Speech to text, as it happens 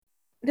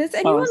Does What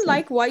anyone was it?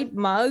 like white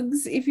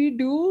mugs? If you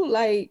do,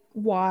 like,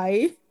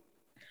 why?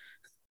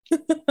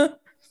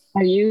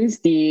 I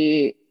used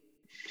the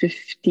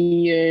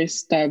 50-year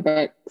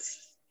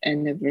Starbucks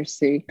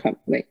anniversary cup,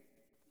 like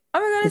Oh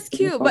my god, the that's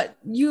cute. Singapore. But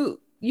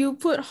you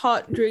put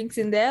hot drinks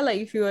in there,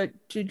 like if you were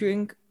to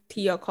drink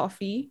tea or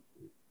coffee.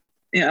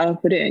 Yeah, I'll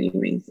put it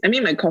anyways. I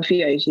mean, my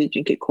coffee, I usually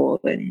drink it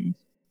cold and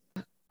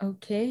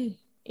Okay,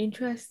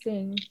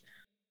 interesting.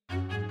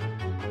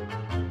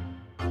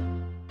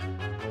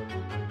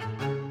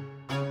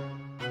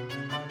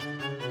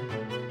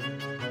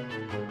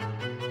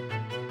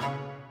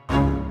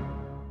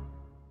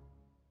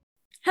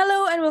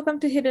 Hello and welcome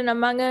to Hidden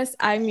Among Us.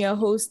 I'm your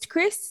host,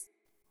 Chris,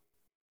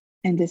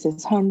 this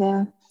is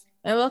Honda.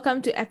 and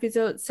welcome to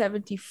episode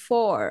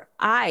 74.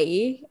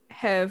 I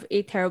have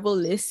a terrible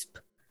lisp,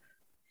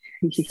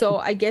 so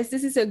I guess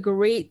this is a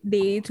great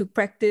day to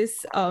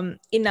practice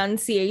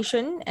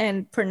enunciation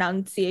and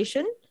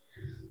pronunciation.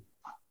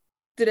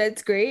 So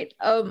that's great.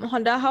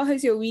 Honda, how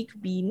has your week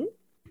been?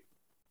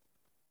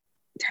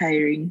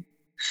 Tiring.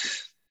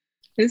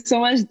 There's so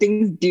much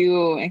things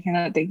due. I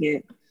cannot take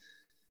it.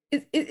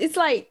 It's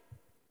like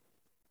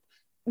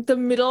the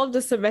middle of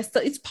the semester.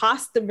 It's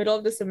past the middle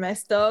of the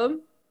semester.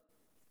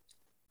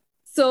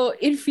 So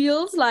it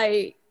feels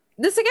like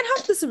the second half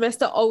of the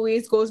semester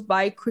always goes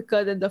by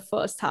quicker than the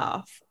first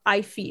half,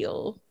 I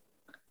feel.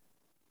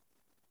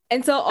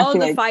 And so I all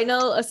feel the like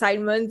final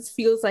assignments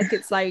feels like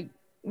it's like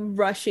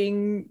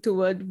rushing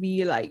toward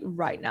me like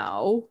right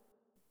now.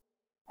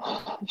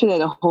 I feel like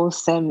the whole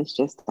sem is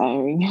just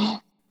tiring.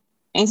 And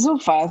it's so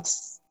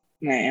fast.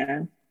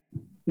 Yeah,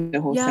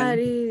 the whole Yeah, it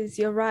sem. is.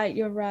 You're right.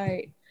 You're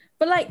right.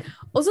 But like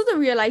also the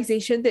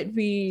realization that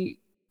we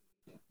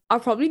are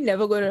probably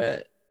never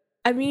gonna,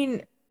 I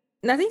mean,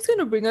 nothing's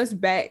gonna bring us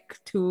back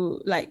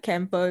to like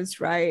campus,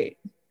 right?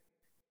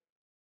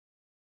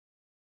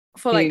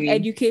 For What do you like mean?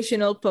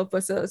 educational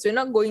purposes. We're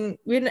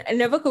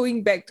never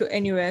going back to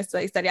anywhere to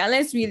like study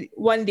unless we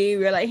one day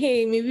we're like,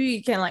 hey, maybe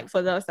we can like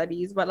further our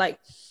studies. But like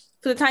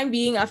for the time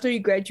being, after we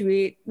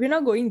graduate, we're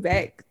not going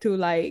back to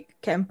like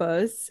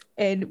campus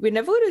and we're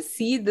never going to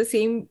see the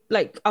same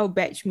like our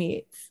batch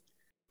mates.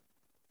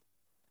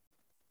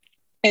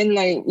 And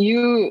like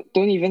you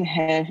don't even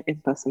have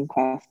in-person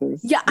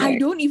classes. Yeah, I Like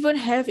don't even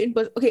have in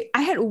person. Okay,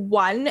 I had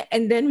one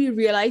and then we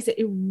realized that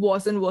it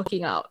wasn't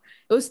working out.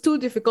 It was too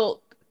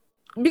difficult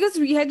because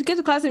we had to get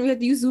to class and we had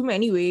to use Zoom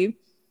anyway.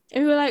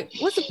 And we were like,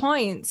 what's the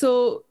point?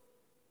 So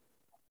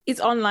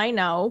it's online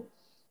now.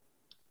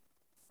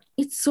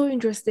 It's so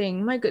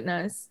interesting, my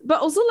goodness.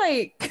 But also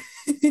like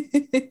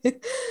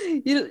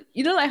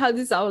you know like how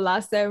this is our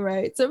last time,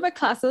 right? So in my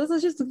classes, I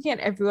was just looking at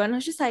everyone. I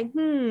was just like,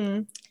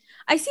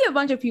 I see a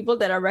bunch of people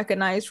that are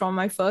recognized from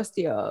my first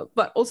year,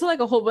 but also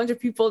like a whole bunch of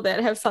people that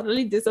have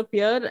suddenly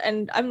disappeared.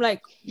 And I'm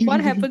like,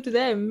 what happened to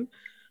them?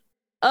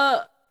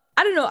 Uh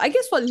I don't know. I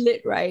guess for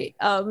lit, right?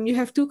 You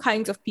have two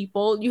kinds of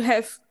people. You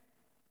have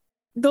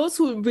those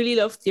who really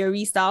love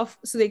theory stuff,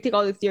 so they take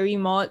all the theory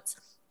mods,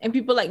 and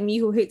people like me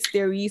who hates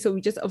theory, so we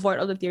just avoid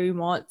all the theory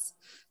mods.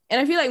 And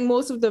I feel like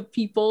most of the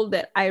people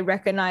that I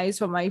recognize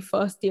from my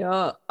first year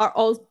are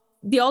all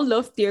they all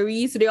love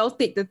theory, so they all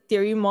take the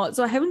theory mod.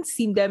 So I haven't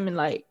seen them in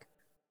like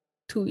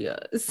 2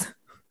 years.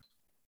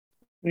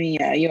 I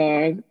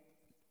mean,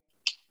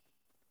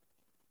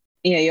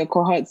 your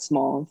cohort's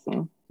small,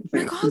 so it's My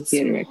like God,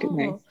 easier to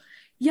recognize. small.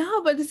 Yeah,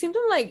 but at the same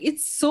time, like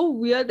it's so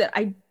weird that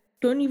I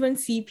don't even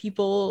see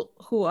people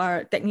who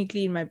are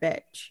technically in my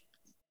batch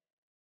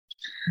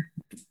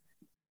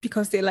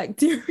because they like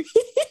theory.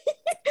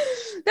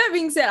 That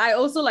being said, I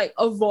also like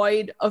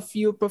avoid a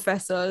few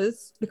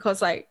professors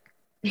because like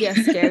they're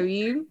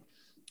scary.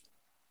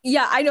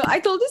 Yeah, I know. I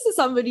told this to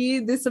somebody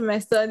this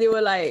semester and they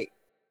were like,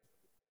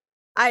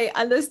 I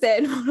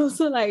understand, but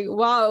also like,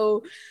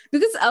 wow.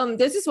 Because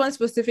there's this one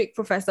specific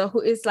professor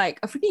who is like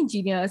a freaking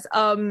genius.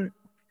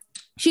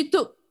 She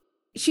took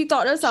she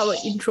taught us our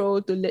intro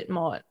to lit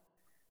mod.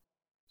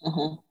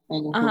 Uh-huh. I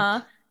know who.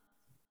 Uh-huh.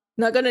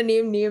 Not gonna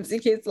name names in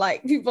case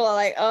like people are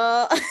like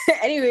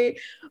anyway.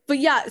 But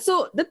yeah,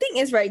 so the thing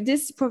is, right,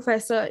 this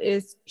professor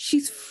is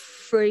she's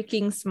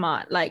freaking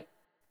smart. Like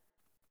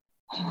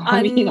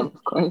I mean, un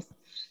of course.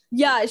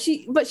 yeah,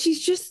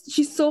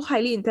 she's so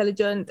highly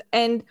intelligent.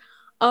 And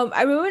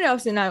I remember when I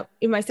was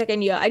in my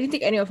second year, I didn't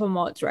take any of her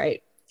mods,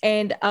 right?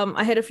 And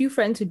I had a few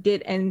friends who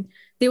did, and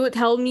they would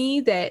tell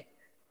me that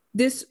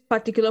this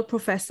particular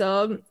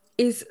professor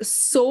is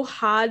so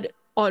hard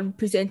on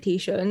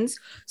presentations.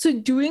 So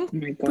during Oh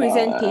my God.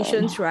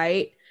 presentations,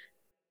 right,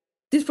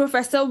 this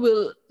professor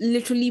will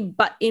literally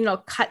butt in or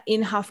cut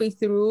in halfway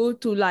through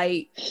to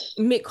like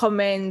make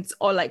comments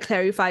or like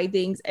clarify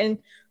things. And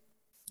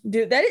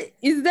dude,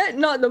 that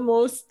not the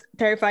most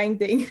terrifying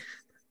thing?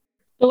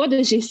 So what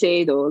does she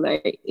say though?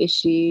 Like, is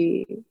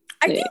she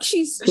I like think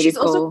she's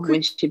also critical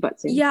when she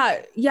butts in?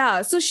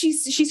 yeah. So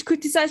she's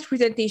criticized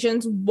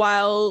presentations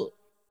while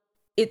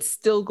it's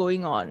still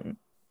going on.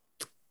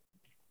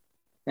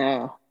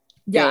 Oh,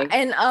 Yeah,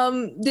 okay.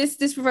 and this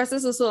professor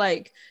is also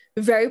like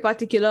very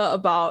particular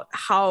about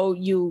how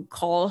you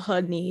call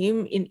her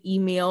name in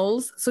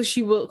emails. So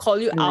she will call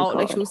you Oh my out,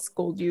 like God. she'll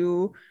scold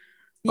you.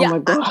 Oh Yeah, my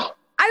God.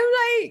 I'm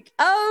like,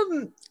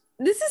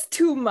 this is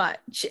too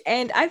much.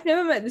 And I've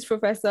never met this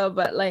professor,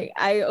 but like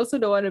I also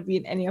don't want to be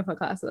in any of her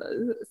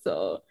classes.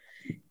 So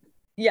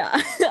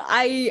yeah,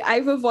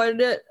 I've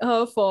avoided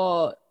her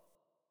for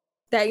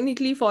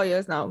technically 4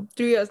 years now,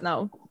 3 years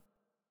now.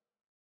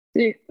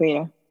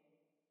 Yeah.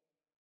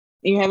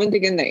 You haven't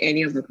taken like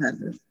any of the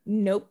classes.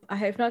 Nope, I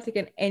have not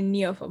taken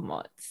any of her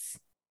mods.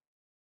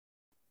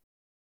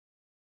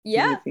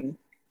 Yeah, Amazing.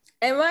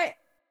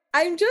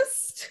 I'm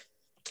just,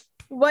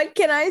 what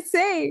can I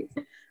say?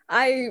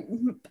 I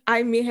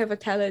may have a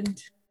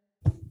talent.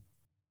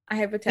 I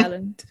have a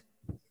talent.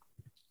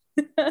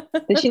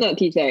 Does she not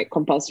teach like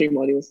compulsory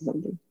modules or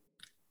something?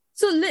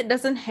 So Lit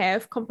doesn't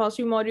have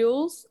compulsory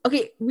modules.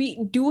 Okay,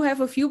 we do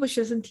have a few, but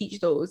she doesn't teach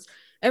those.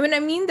 And when I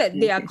mean that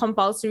they are Okay.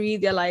 compulsory,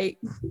 they're like,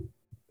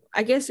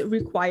 I guess,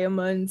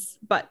 requirements,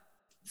 but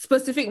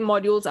specific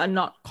modules are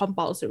not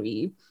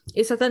compulsory.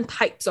 It's certain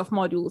types of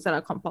modules that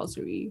are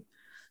compulsory.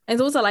 And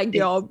those are like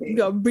your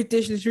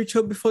British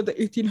literature before the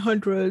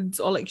 1800s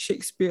or like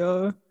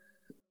Shakespeare.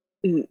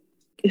 Mm.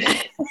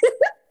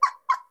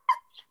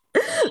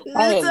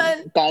 I am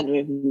Listen, done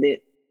with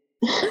Lit.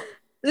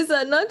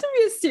 listen, not to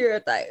be a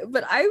stereotype,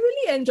 but I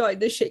really enjoyed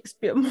the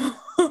Shakespeare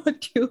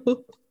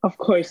module. Of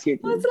course you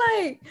I was do.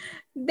 like,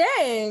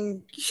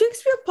 dang,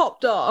 Shakespeare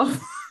popped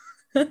off.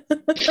 Listen,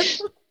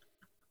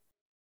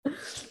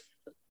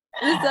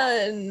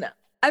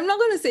 I'm not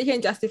going to sit here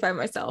and justify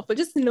myself, but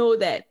just know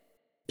that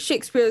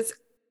Shakespeare's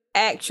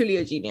actually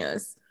a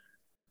genius.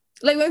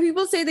 Like when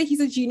people say that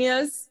he's a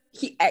genius,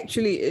 he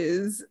actually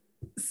is.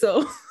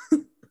 So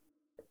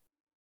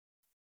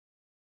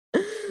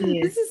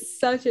Yeah. this is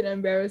such an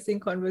embarrassing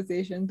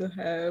conversation to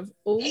have.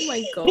 Oh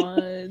my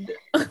God.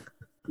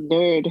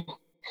 Nerd.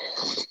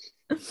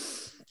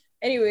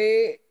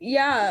 Anyway,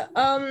 yeah.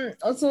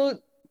 Also,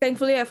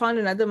 thankfully I found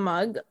another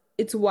mug.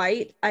 It's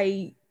white.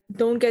 I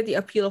don't get the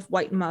appeal of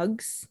white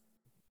mugs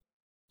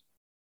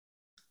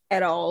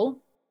at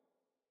all.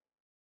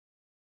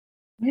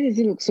 Why does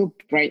it look so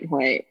bright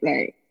white?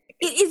 Like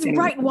It is I don't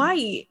bright know.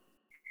 white.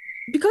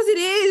 Because it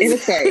is. It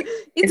looks like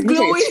it's it looks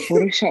like glowing. it's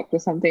photoshopped or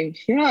something.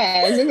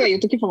 Yeah, it looks like you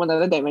took it from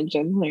another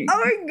dimension. Like Oh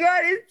my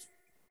God,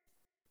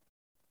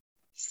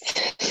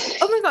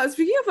 oh my God,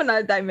 speaking of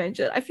another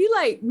dimension, I feel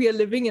like we are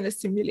living in a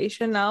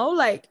simulation now.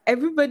 Like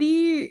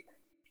everybody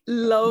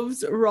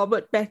loves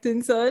Robert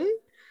Pattinson.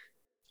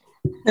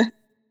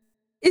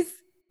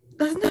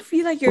 Doesn't it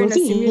feel like you're was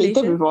in a he hated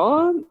simulation?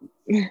 before?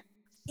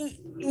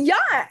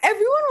 Yeah,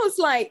 everyone was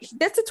like,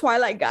 that's a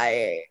Twilight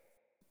guy.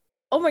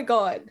 Oh my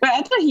God. But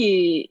I thought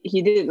he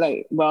did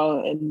like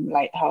well in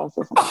Lighthouse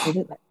or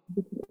something.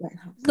 He did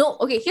Lighthouse. No,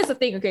 okay, here's the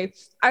thing, okay.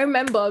 I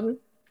remember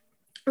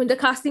when the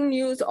casting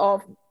news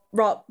of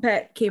Rob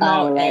Pat came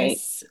out right.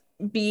 as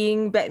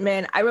being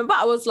Batman, I remember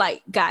I was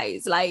like,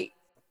 guys, like,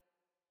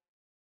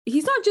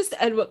 he's not just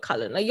Edward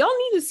Cullen. Like, y'all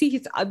need to see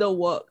his other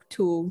work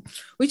too,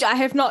 which I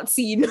have not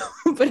seen,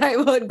 but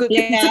I've heard good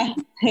things.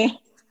 Yeah.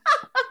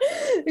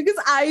 Because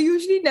I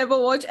usually never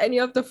watch any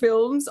of the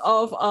films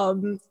of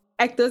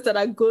actors that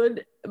are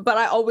good, but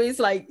I always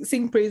like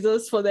sing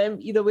praises for them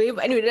either way.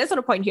 But anyway, that's not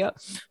the point here.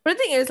 But the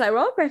thing is, like,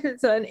 Robert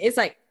Pattinson is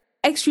like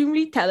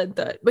extremely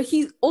talented, but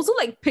he also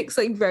like picks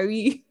like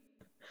very,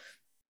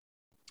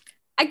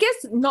 I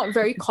guess, not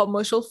very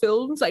commercial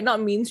films, like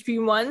not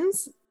mainstream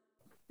ones.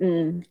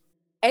 Mm.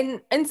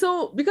 And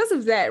so because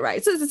of that,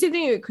 right? So it's the same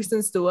thing with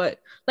Kristen Stewart.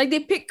 Like they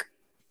pick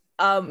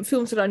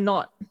films that are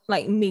not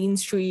like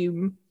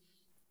mainstream.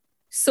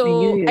 So I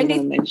knew you were and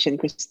going to mention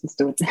Kristen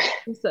Stewart.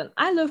 listen,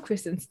 I love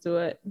Kristen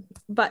Stewart,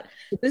 but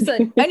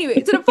listen,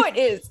 anyway, so the point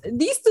is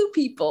these two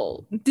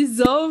people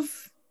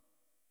deserve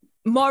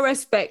more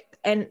respect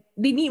and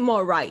they need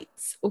more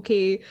rights,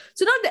 okay?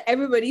 So not that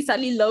everybody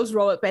suddenly loves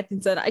Robert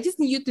Pattinson. I just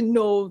need you to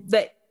know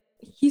that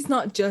he's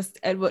not just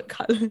Edward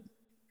Cullen.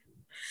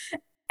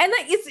 And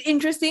like it's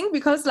interesting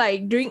because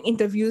like during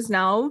interviews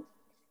now,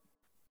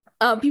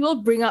 people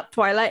bring up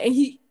Twilight, and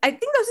I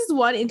think there's this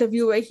one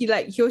interview where he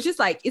was just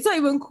like, it's not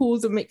even cool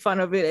to make fun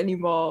of it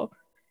anymore.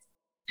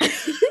 I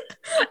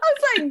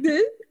was like,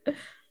 this,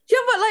 yeah,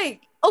 but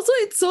like also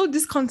it's so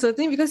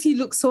disconcerting because he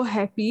looks so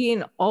happy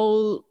in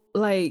all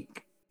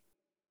like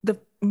the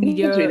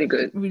media really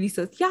good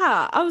releases.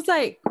 Yeah, I was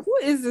like, who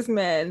is this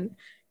man?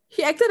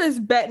 He acted as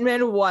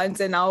Batman once,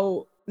 and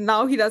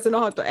now he doesn't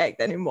know how to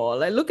act anymore.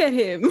 Like, look at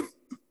him.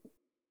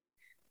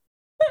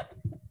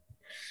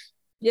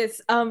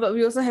 Yes, but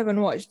we also haven't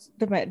watched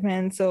The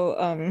Batman, so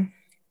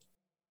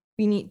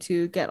we need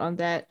to get on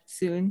that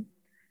soon.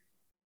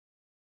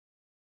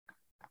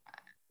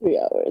 3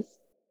 hours.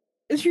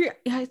 It's 3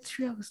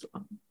 hours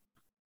long.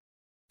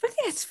 But I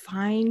think it's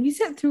fine. We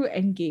sat through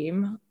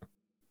Endgame.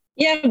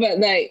 Yeah, but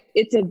like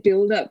it's a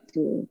build up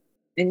to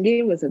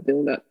Endgame was a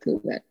build up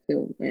to that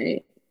film,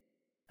 right?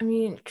 I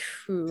mean,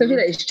 true. So I feel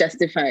like it's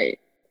justified.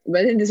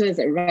 But then this one is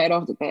like right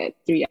off the bat,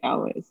 3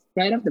 hours.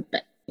 Right off the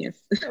bat,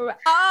 yes.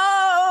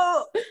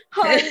 Oh,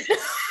 hun.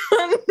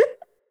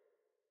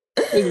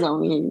 Ignore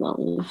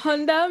me.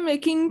 Honda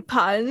making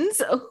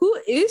puns. Who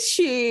is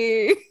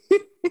she?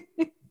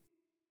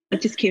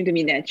 It just came to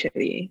me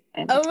naturally.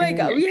 Oh my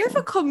god, we have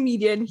a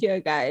comedian here,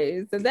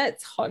 guys, and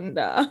that's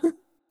Honda.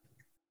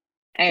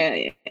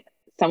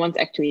 Someone's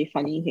actually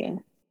funny here.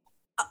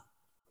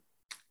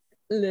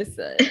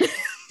 Listen,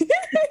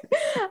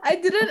 I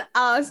didn't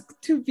ask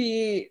to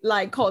be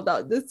like called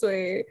out this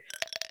way.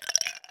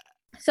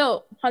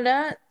 So,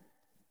 Honda,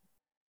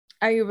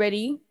 are you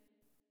ready?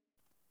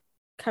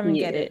 Come and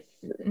get it.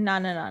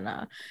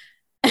 Nah.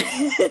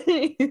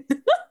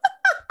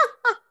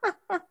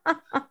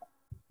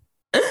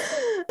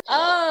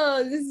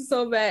 Oh, this is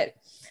so bad.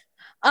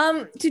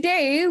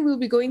 Today we'll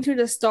be going through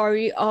the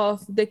story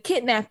of the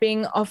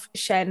kidnapping of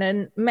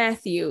Shannon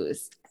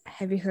Matthews.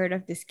 Have you heard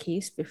of this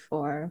case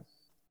before?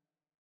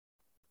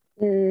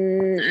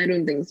 I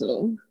don't think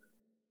so.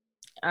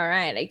 All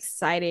right,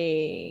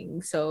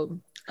 exciting. So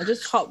I'll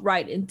just hop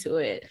right into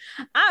it.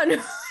 I don't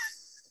know.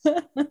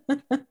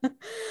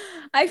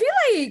 I feel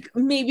like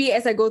maybe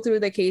as I go through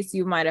the case,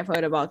 you might have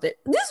heard about it.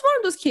 This is one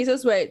of those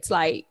cases where it's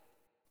like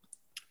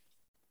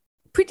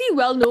pretty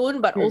well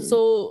known, but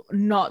also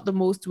not the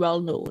most well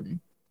known.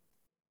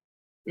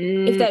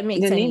 If that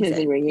makes sense. The name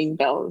isn't ringing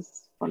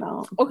bells for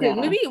now. Okay,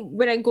 maybe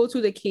when I go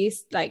through the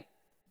case, like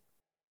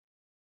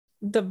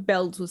the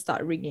bells will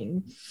start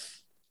ringing.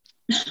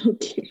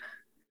 Okay.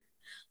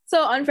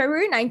 So on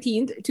February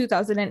 19th,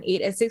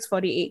 2008 at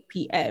 6:48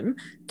 p.m.,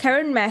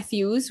 Karen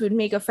Matthews would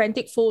make a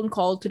frantic phone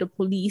call to the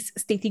police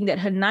stating that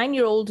her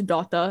 9-year-old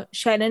daughter,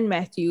 Shannon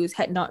Matthews,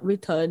 had not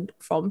returned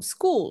from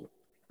school.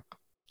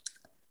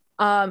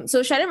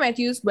 So Shannon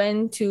Matthews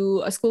went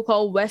to a school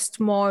called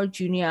Westmore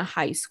Junior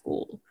High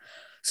School.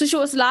 So she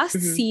was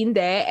last seen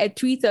there at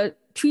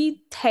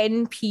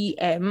 3:10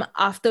 p.m.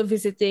 after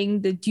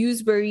visiting the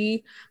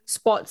Dewsbury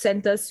Sports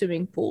Centre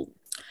swimming pool.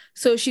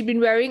 So she'd been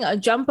wearing a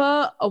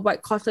jumper, a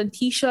white cotton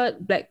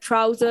t-shirt, black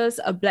trousers,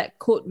 a black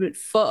coat with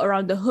fur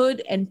around the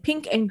hood, and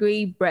pink and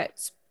grey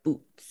Bratz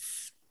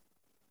boots.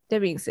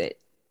 That being said,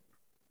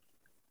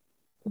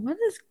 what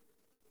does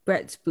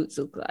Bratz boots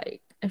look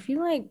like? I feel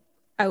like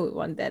I would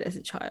want that as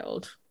a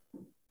child.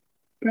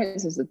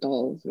 Bratz is the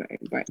dolls, right?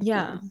 Bratz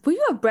yeah. dolls. Were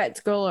you a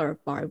Bratz girl or a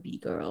Barbie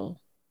girl?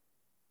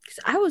 Because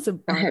I was a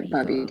Barbie I had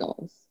Barbie girl.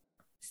 dolls.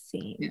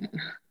 Same. Yeah.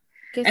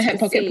 I had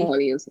Pocket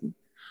Polly also.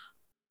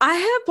 I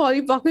had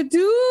Polly Pocket too.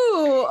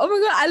 Oh my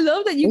god, I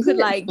love that you could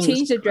like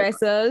change the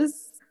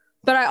dresses.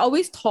 But I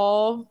always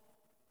tore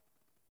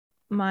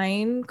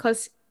mine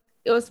because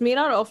it was made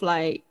out of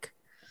like,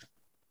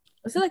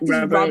 was it like this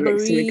rubbery?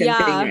 Like thing,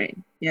 right?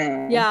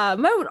 Yeah,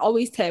 mine would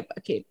always tear.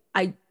 Okay,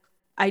 I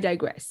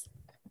digress.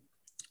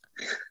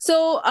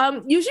 So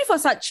usually for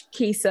such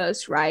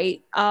cases,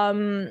 right,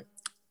 the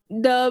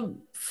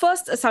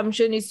first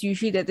assumption is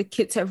usually that the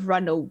kids have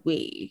run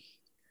away.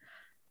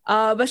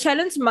 But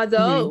Shannon's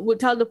mother would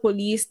tell the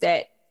police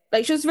that,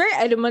 like, she was very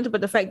adamant about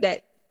the fact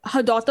that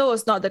her daughter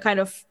was not the kind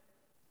of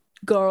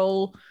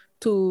girl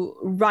to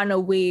run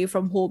away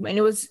from home, and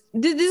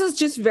this was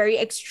just very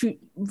extreme,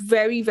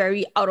 very,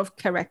 very out of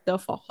character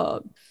for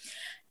her.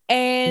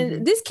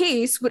 And this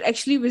case would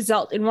actually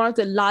result in one of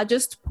the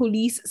largest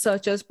police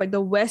searches by the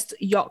West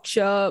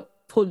Yorkshire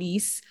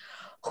Police,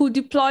 who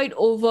deployed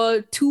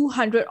over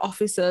 200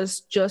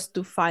 officers just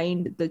to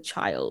find the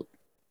child.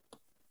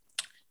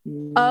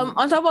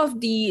 On top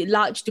of the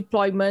large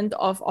deployment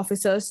of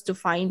officers to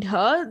find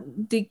her,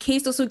 the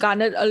case also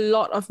garnered a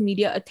lot of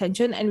media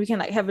attention, and we can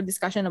like have a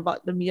discussion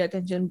about the media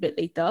attention a bit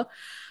later,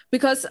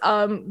 because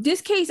this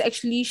case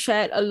actually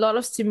shared a lot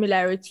of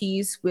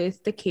similarities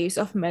with the case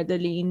of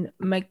Madeleine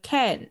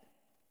McCann.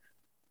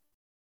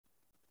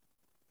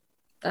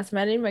 Does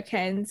Madeleine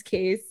McCann's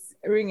case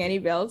ring any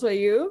bells for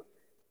you?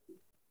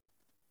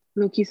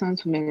 Loki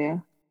sounds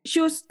familiar.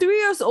 She was 3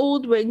 years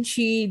old when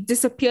she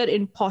disappeared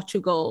in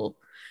Portugal.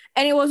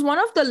 And it was one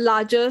of the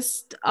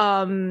largest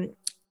sort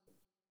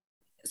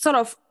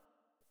of,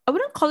 I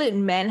wouldn't call it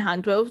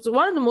manhunt, but it was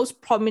one of the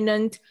most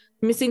prominent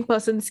missing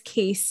persons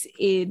case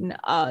in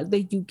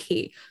the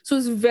UK. So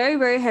it's very,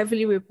 very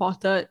heavily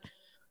reported.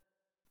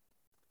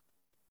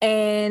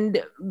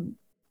 And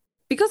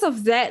because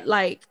of that,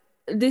 like,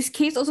 this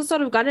case also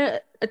sort of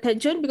garnered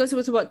attention because it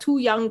was about 2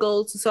 young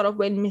girls who sort of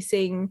went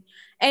missing.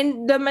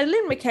 And the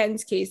Madeleine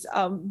McCann's case,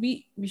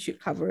 we should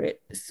cover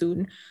it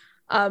soon,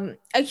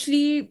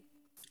 actually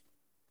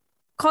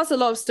caused a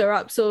lot of stir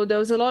up. So there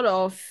was a lot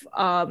of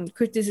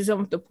criticism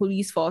of the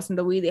police force and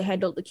the way they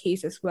handled the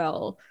case as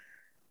well.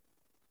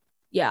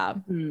 Yeah.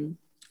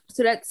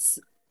 So that's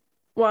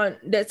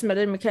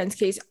Madeleine McCann's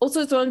case.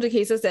 Also, it's one of the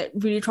cases that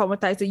really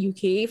traumatized the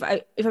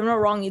UK. If I'm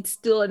not wrong, it's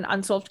still an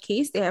unsolved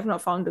case. They have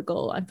not found the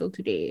girl until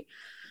today.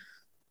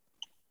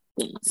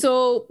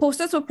 So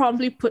posters were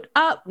promptly put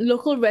up.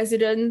 Local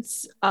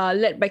residents,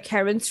 led by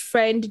Karen's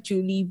friend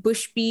Julie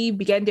Bushby,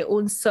 began their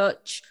own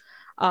search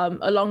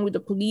along with the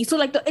police. So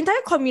like the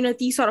entire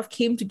community sort of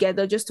came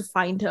together just to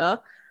find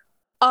her.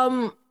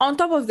 On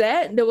top of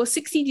that, there were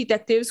 60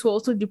 detectives who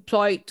also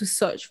deployed to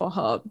search for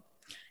her.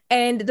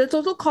 And the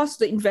total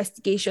cost of the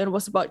investigation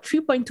was about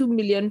 £3.2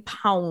 million.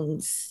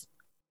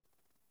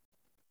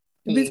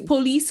 with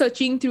police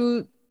searching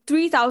through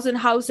 3,000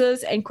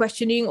 houses and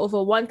questioning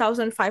over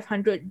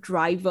 1,500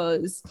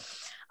 drivers.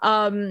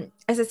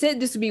 As I said,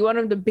 this would be one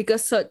of the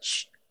biggest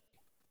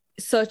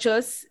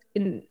searchers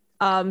in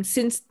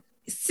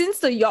since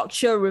the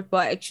Yorkshire Ripper,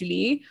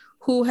 actually,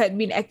 who had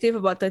been active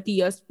about 30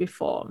 years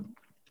before.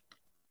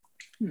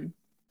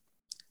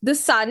 The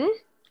Sun,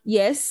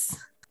 yes,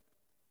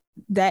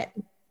 that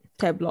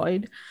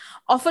tabloid,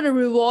 offered a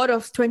reward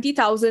of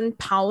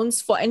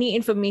 £20,000 for any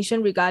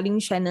information regarding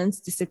Shannon's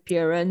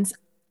disappearance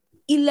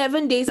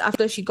 11 days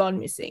after she gone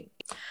missing.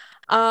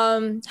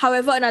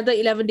 However, another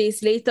 11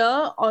 days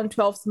later, on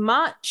 12th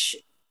March,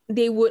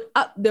 they would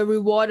up the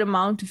reward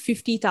amount to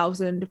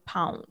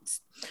 £50,000.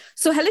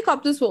 So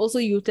helicopters were also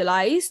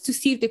utilized to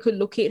see if they could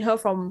locate her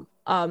from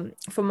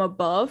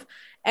above.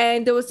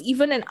 And there was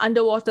even an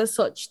underwater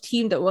search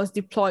team that was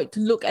deployed to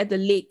look at the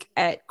lake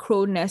at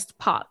Crow Nest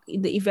Park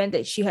in the event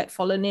that she had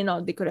fallen in,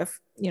 or they could have,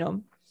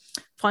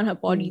 found her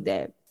body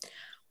there.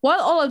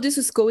 While all of this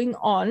was going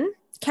on,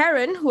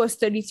 Karen, who was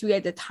 33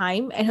 at the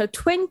time, and her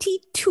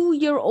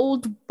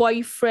 22-year-old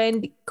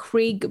boyfriend,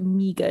 Craig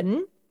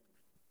Megan,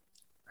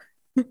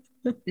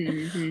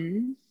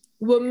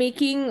 were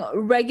making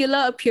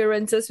regular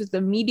appearances with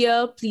the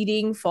media,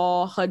 pleading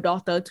for her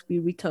daughter to be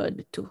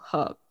returned to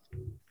her.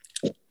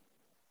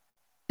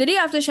 The day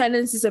after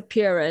Shannon's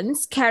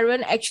disappearance,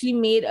 Karen actually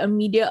made a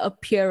media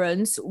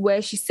appearance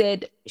where she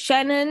said,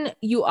 "Shannon,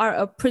 you are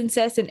a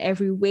princess in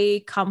every way.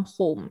 Come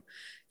home.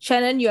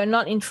 Shannon, you are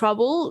not in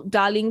trouble.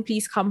 Darling,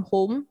 please come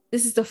home.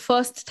 This is the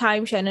first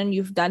time, Shannon,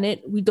 you've done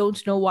it. We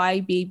don't know why,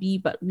 baby,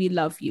 but we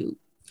love you."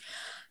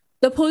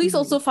 The police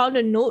also found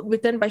a note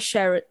written by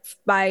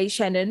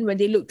Shannon when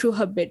they looked through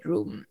her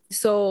bedroom.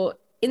 So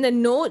in the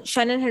note,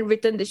 Shannon had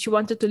written that she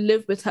wanted to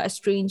live with her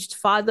estranged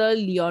father,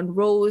 Leon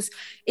Rose,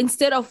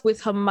 instead of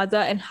with her mother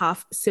and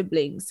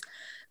half-siblings.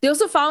 They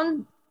also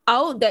found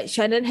out that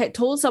Shannon had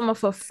told some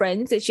of her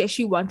friends that she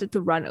actually wanted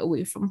to run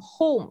away from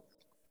home.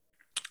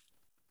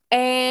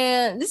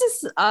 And this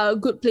is a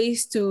good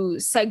place to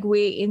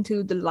segue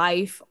into the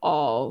life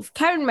of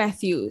Karen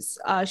Matthews,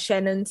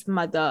 Shannon's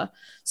mother,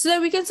 so that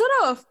we can sort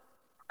of,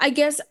 I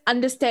guess,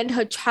 understand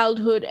her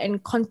childhood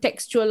and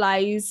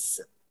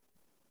contextualize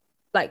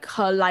like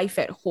her life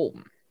at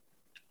home.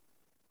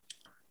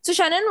 So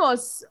Shannon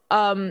was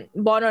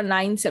born on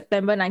 9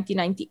 September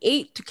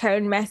 1998 to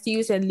Karen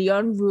Matthews and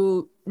Leon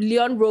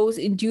Rose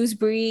in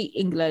Dewsbury,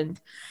 England.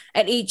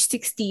 At age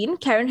 16,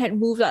 Karen had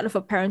moved out of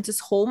her parents'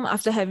 home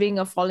after having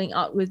a falling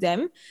out with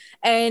them.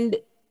 And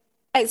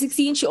at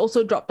 16, she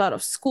also dropped out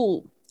of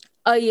school.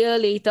 A year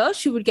later,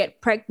 she would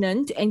get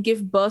pregnant and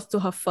give birth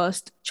to her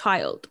first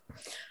child,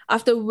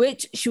 after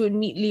which she would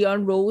meet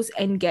Leon Rose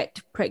and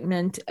get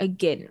pregnant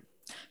again.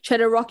 She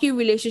had a rocky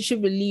relationship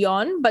with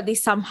Leon, but they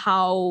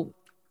somehow,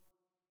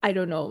 I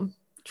don't know,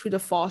 through the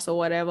force or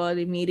whatever,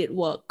 they made it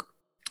work.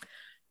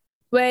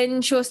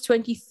 When she was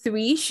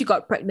 23, she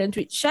got pregnant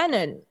with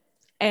Shannon.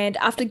 And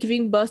after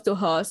giving birth to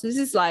her, so this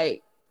is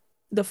like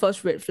the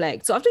first red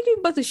flag. So after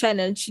giving birth to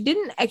Shannon, she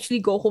didn't actually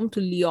go home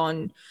to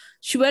Leon.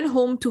 She went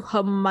home to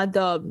her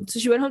mother. So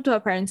she went home to her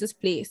parents'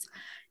 place.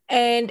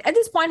 And at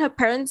this point, her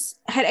parents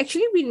had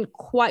actually been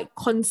quite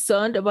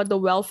concerned about the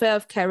welfare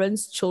of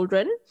Karen's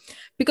children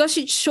because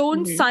she'd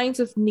shown signs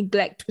of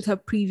neglect with her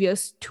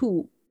previous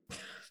two.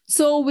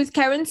 So with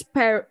Karen's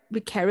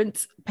parents,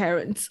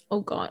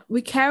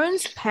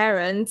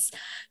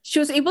 she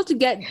was able to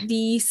get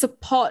the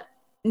support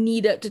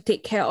needed to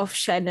take care of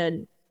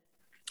Shannon.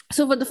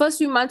 So for the first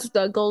few months of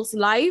the girl's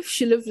life,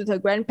 she lived with her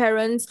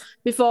grandparents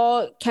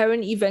before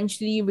Karen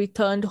eventually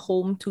returned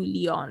home to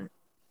Leon.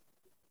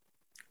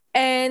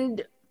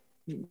 And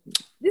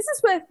this is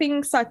where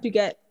things start to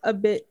get a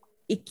bit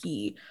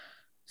icky.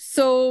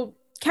 So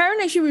Karen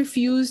actually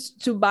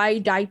refused to buy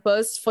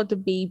diapers for the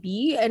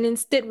baby and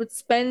instead would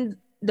spend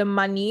the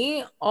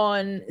money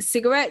on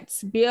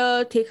cigarettes,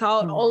 beer,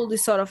 takeout, all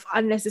these sort of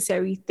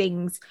unnecessary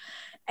things.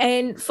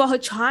 And for her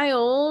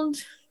child,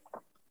 oh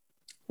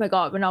my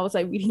God, when I was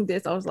like reading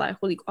this, I was like,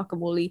 holy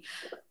guacamole.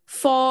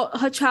 For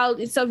her child,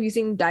 instead of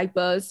using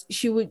diapers,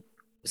 she would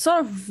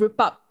sort of rip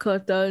up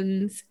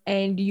curtains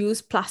and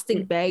use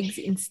plastic bags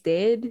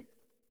instead.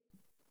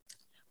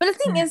 But the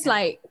thing is,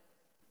 like,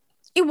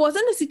 it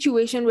wasn't a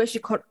situation where she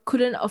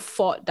couldn't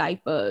afford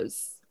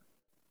diapers.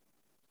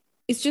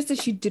 It's just that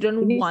she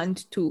didn't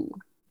want to.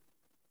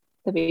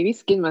 The baby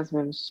skin must have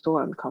been so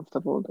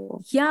uncomfortable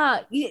though.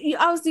 Yeah,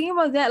 I was thinking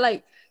about that.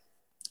 Like,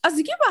 I was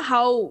thinking about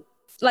how,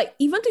 like,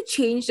 even to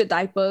change the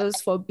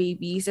diapers for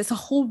babies, there's a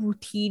whole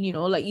routine, you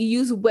know, like you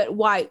use wet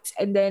wipes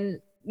and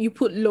then you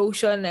put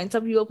lotion and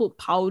some people put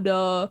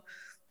powder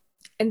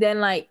and then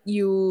like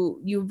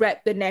you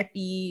wrap the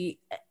nappy.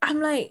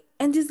 I'm like,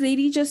 and this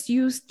lady just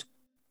used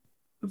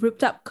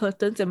ripped up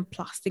curtains and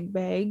plastic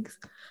bags.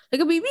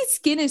 Like a baby's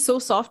skin is so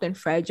soft and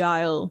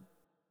fragile.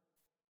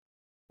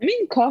 I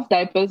mean, cloth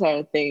diapers are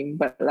a thing,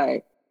 but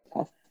like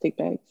plastic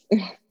bags.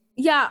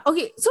 Yeah,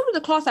 okay. So with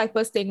the cloth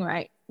diapers thing,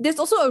 right? There's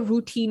also a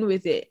routine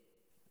with it.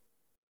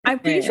 I'm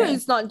pretty sure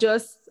it's not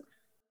just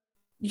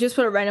you just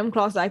put a random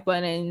cloth diaper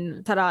and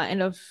then ta-da,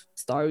 end of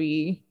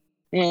story.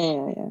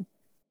 Yeah.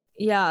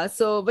 Yeah,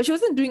 so, but she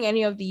wasn't doing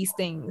any of these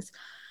things.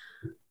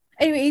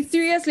 Anyway,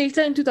 3 years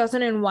later in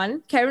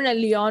 2001, Karen and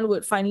Leon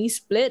would finally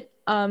split.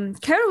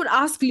 Karen would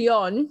ask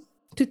Leon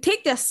to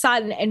take their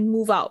son and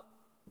move out.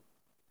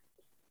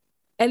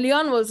 And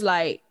Leon was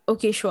like,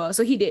 okay, sure.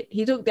 So he did.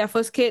 He took their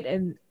first kid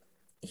and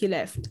he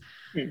left.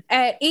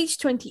 At age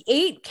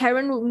 28,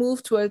 Karen would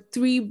move to a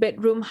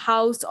 3-bedroom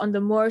house on the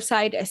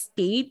Moorside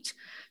estate.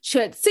 She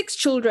had 6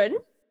 children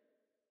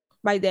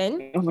by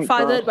then,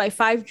 fathered by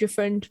 5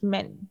 different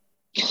men.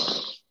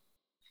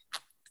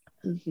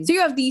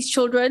 3 of these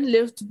children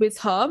lived with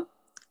her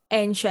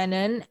and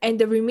Shannon, and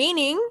the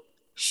remaining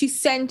she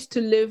sent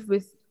to live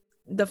with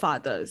the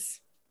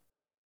fathers.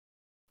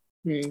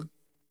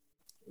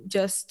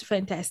 Just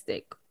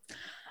fantastic.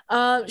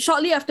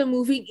 Shortly after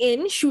moving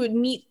in, she would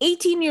meet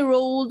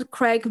 18-year-old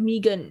Craig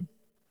Megan.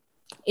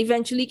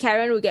 Eventually,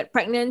 Karen would get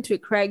pregnant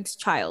with Craig's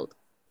child.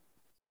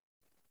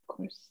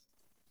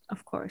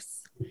 Of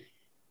course.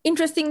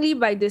 Interestingly,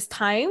 by this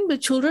time, the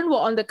children were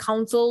on the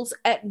council's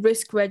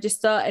at-risk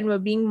register and were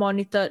being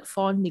monitored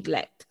for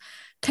neglect.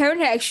 Karen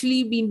had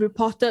actually been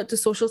reported to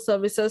social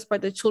services by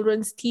the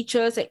children's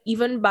teachers and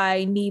even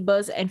by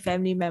neighbors and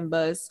family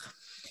members.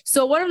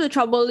 So one of the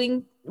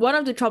troubling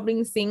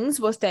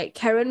things was that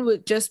Karen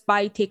would just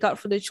buy takeout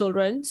for the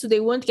children, so they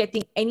weren't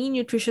getting any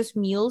nutritious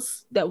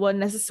meals that were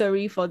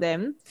necessary for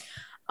them.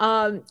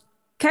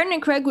 Karen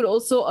and Craig would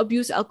also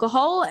abuse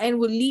alcohol and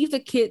would leave the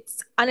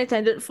kids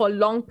unattended for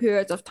long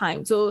periods of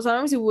time. So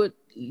sometimes they would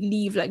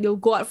leave, like they'll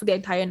go out for the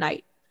entire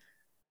night.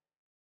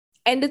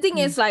 And the thing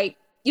is, like,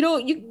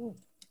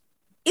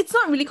 it's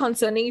not really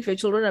concerning if your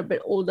children are a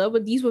bit older,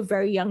 but these were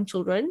very young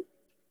children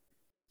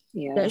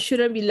that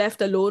shouldn't be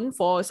left alone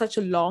for such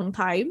a long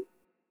time.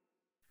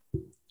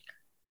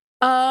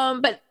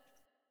 But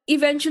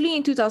eventually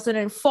in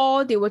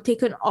 2004, they were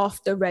taken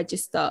off the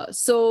register.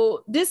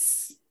 So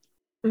this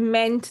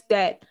meant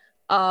that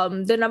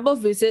the number of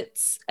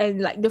visits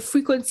and like the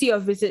frequency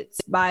of visits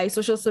by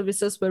social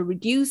services were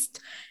reduced.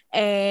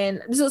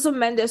 And this also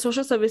meant that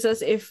social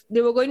services, if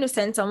they were going to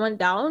send someone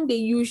down, they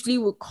usually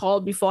would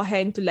call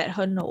beforehand to let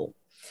her know.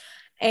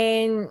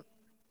 And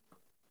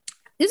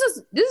this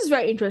is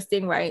very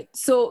interesting, right?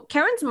 So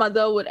Karen's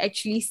mother would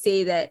actually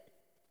say that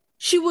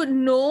she would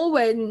know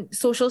when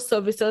social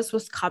services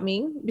was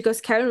coming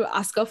because Karen would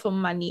ask her for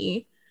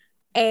money.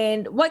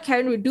 And what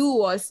Karen would do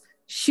was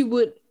she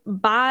would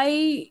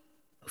buy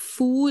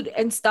food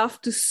and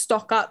stuff to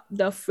stock up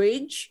the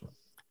fridge,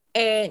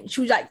 and she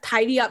would like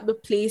tidy up the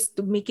place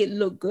to make it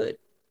look good.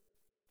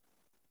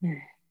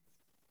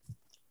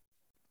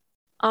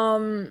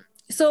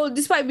 So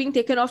despite being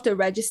taken off the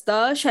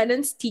register,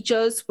 Shannon's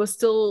teachers were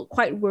still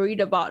quite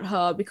worried about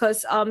her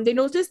because they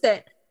noticed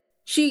that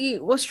she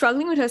was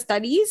struggling with her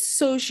studies,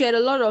 so she had a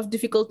lot of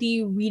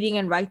difficulty reading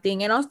and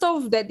writing. And on top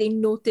of that, they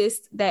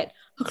noticed that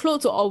her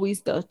clothes were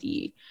always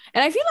dirty.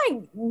 And I feel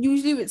like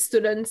usually with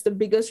students, the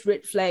biggest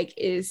red flag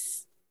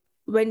is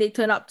when they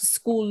turn up to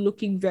school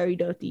looking very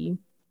dirty.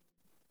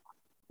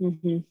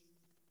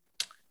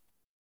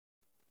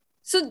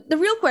 So the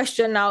real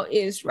question now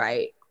is,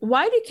 right,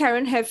 why did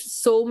Karen have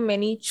so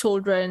many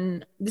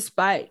children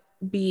despite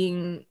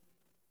being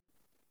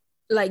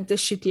like the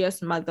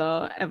shittiest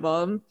mother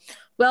ever?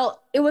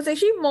 Well, it was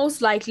actually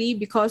most likely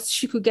because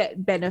she could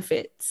get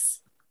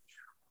benefits.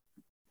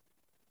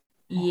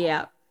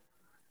 Yeah.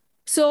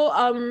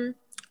 So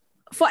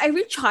for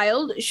every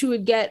child, she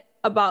would get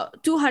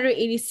about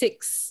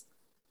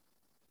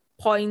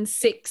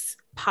 286.6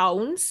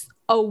 pounds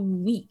a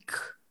week.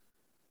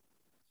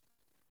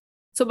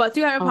 So about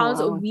 300 pounds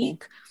a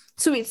week.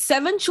 So with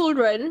 7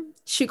 children,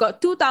 she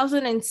got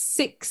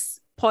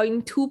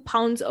 2,006.2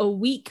 pounds a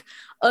week,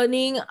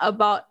 earning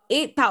about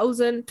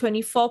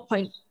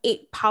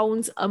 8,024.8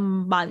 pounds a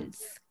month.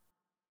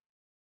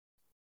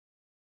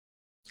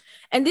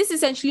 And this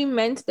essentially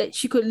meant that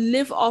she could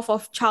live off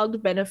of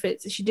child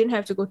benefits. She didn't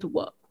have to go to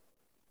work.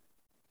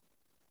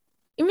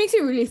 It makes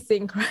you really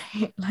think,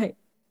 right? Like,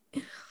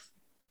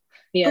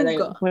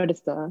 what is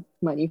the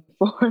money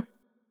for?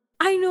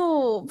 I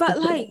know,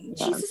 but like,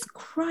 Jesus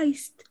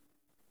Christ,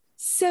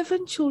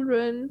 7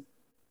 children.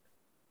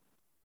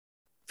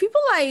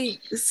 People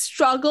like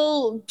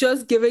struggle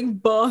just giving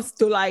birth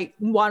to like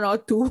 1 or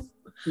 2.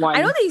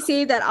 I know they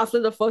say that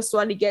after the first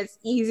one it gets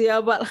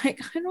easier, but like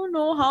I don't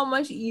know how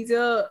much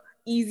easy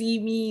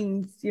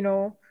means,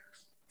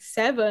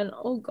 7.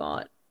 Oh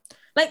God.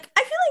 Like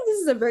I feel like this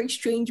is a very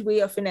strange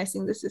way of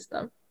finessing the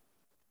system.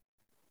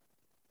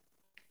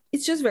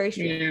 It's just very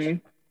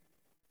strange.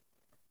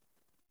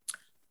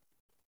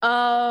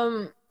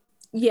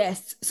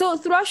 Yes. So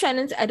throughout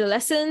Shannon's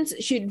adolescence,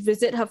 she'd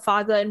visit her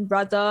father and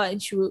brother,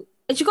 and she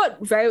got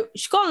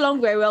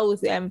along very well with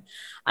them.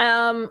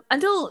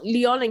 Until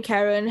Leon and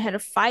Karen had a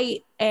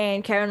fight,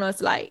 and Karen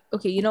was like,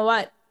 okay, you know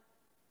what?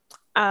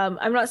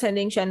 I'm not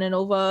sending Shannon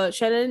over.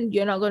 Shannon,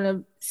 you're not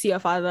gonna see your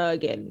father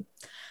again.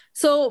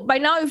 So by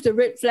now, if the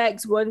red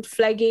flags weren't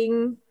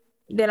flagging,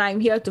 then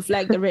I'm here to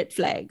flag the red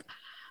flag.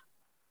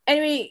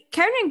 Anyway,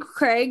 Karen and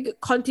Craig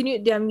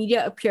continued their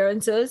media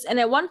appearances, and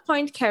at one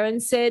point, Karen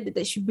said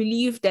that she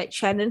believed that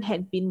Shannon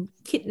had been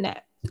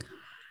kidnapped.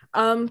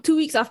 2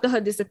 weeks after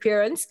her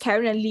disappearance,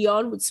 Karen and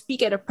Leon would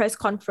speak at a press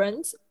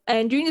conference.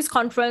 And during this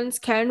conference,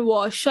 Karen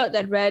wore a shirt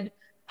that read,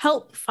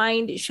 "Help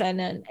find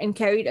Shannon," and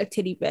carried a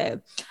teddy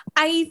bear.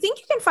 I think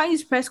you can find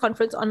this press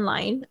conference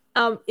online.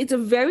 It's a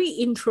very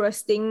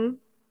interesting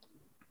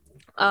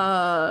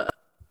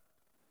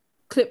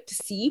clip to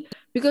see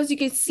because you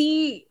can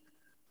see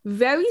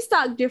very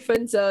stark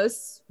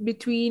differences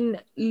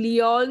between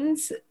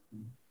Leon's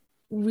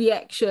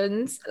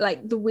reactions,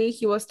 like the way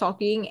he was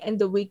talking and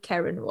the way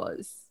Karen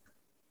was.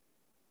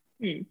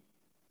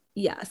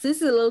 Yeah, so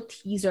this is a little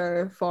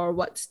teaser for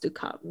what's to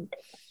come.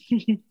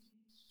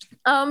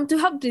 To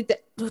help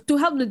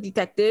the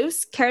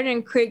detectives, Karen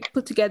and Craig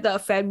put together a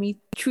family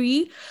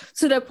tree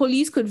so that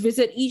police could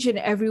visit each and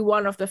every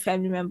one of the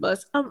family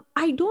members.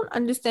 I don't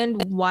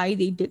understand why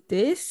they did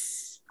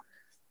this,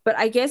 but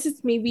I guess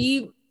it's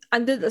maybe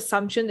under the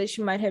assumption that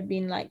she might have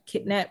been like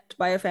kidnapped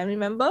by a family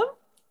member.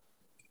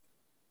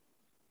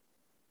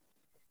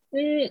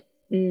 I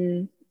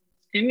mean,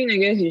 I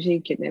guess usually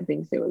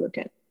kidnappings they will look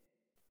at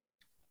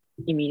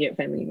immediate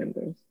family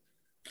members.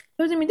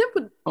 Because I mean, they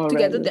put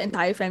together the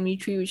entire family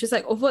tree, which is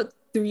like over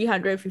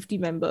 350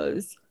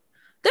 members.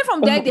 Then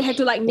from there, they had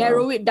to like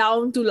narrow it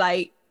down to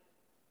like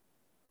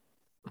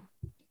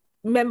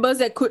members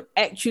that could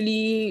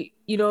actually,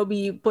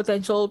 be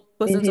potential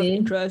persons of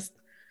interest.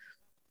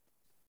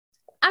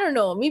 I don't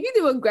know. Maybe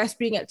they were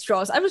grasping at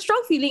straws. I have a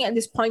strong feeling at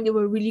this point they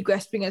were really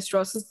grasping at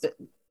straws.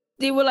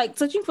 They were like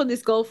searching for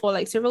this girl for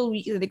like several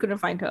weeks and they couldn't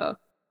find her.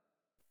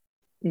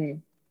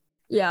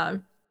 Yeah.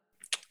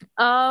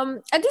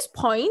 At this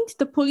point,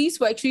 the police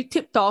were actually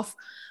tipped off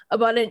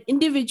about an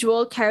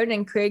individual Karen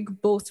and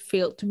Craig both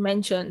failed to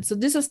mention. So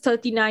this was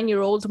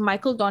 39-year-old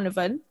Michael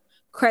Donovan,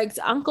 Craig's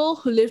uncle,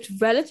 who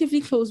lived relatively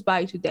close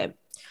by to them.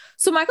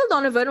 So Michael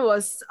Donovan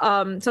was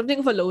something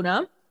of a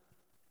loner.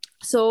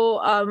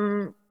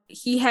 So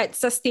he had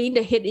sustained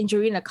a head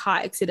injury in a car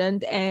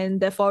accident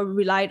and therefore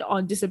relied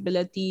on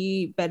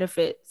disability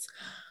benefits.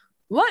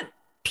 What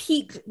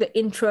piqued the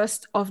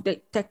interest of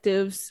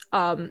detectives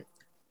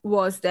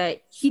was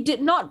that he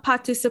did not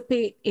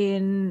participate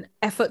in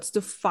efforts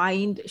to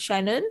find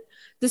Shannon,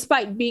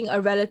 despite being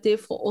a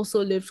relative who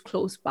also lived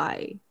close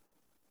by.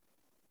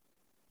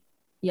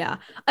 Yeah.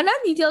 Another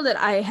detail that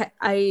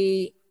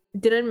I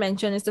didn't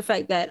mention is the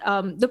fact that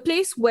the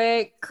place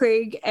where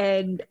Craig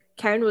and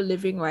Karen were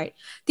living, right?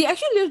 They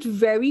actually lived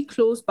very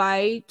close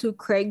by to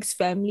Craig's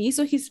family.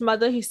 So his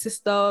mother, his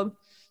sister,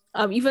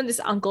 even this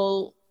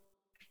uncle,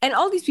 and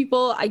all these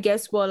people, I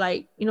guess, were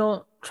like,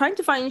 trying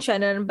to find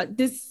Shannon, but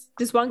this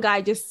one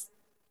guy just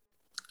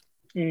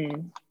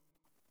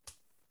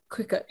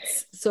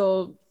crickets.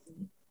 So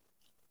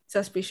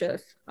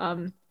suspicious.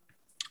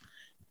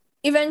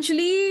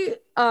 Eventually,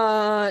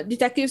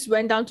 detectives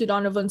went down to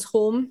Donovan's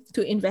home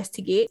to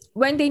investigate.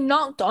 When they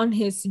knocked on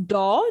his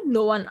door,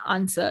 no one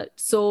answered.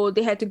 So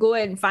they had to go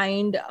and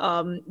find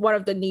one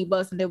of the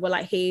neighbors, and they were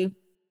like, "Hey,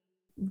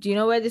 do you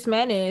know where this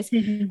man is?"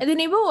 And the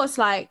neighbor was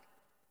like,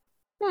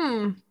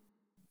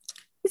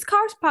 his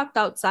car's parked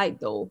outside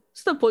though.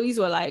 So the police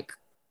were like,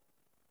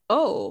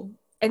 "Oh."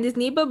 And this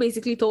neighbor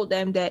basically told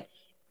them that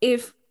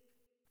if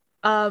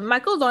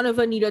Michael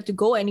Donovan needed to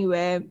go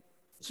anywhere,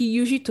 he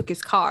usually took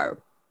his car.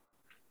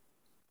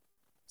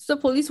 So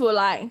the police were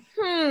like,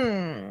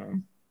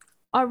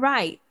 all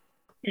right.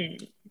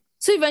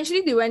 So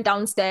eventually they went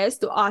downstairs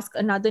to ask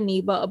another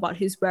neighbor about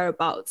his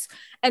whereabouts.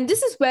 And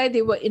this is where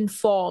they were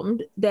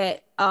informed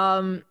that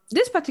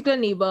this particular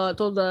neighbor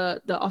told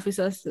the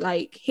officers,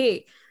 like,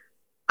 "Hey,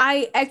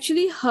 I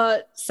actually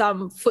heard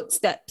some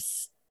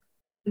footsteps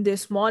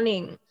this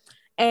morning."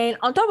 And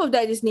on top of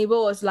that, this neighbor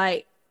was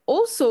like,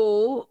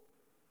 "Also,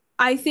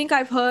 I think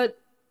I've heard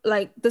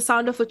like the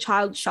sound of a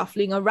child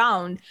shuffling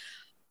around."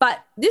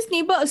 But this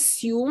neighbor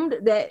assumed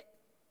that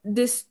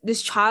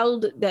this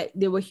child that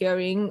they were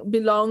hearing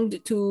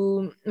belonged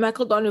to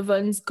Michael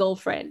Donovan's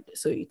girlfriend.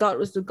 So he thought it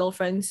was the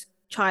girlfriend's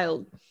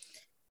child.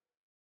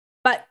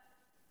 But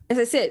as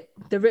I said,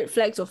 the red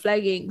flags were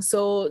flagging.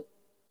 So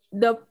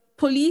the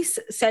police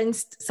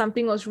sensed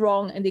something was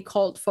wrong and they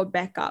called for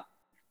backup.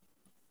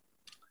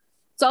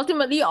 So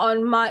ultimately,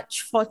 on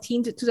March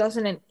 14th,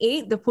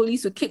 2008, the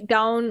police would kick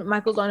down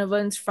Michael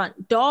Donovan's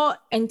front door,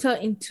 enter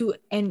into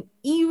an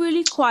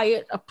eerily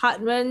quiet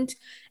apartment,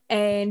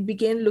 and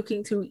begin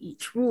looking through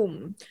each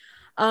room.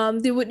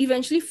 They would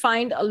eventually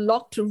find a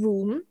locked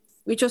room,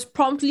 which was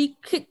promptly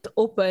kicked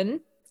open.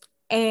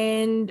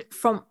 And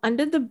from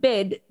under the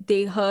bed,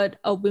 they heard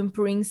a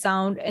whimpering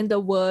sound and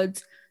the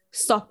words,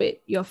 "Stop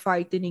it, you're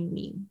frightening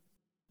me."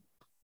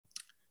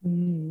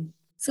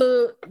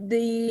 So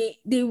they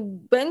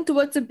went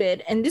towards the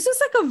bed, and this was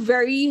like a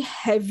very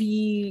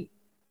heavy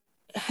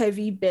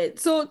bed.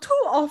 So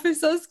two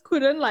officers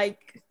couldn't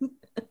like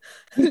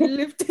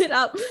lift it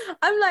up.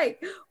 I'm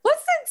like,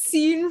 what's that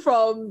scene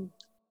from?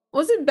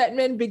 Was it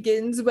Batman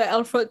Begins where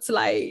Alfred's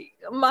like,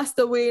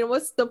 "Master Wayne,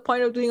 what's the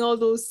point of doing all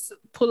those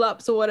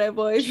pull-ups or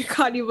whatever if you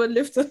can't even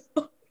lift it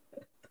up?"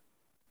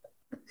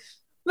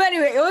 But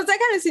anyway, it was that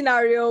kind of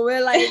scenario where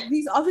like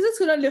these officers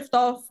couldn't lift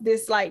off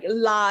this like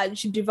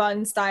large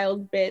divan style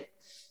bed.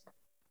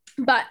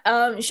 But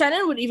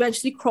Shannon would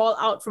eventually crawl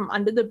out from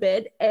under the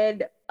bed,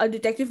 and a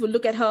detective would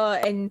look at her,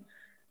 and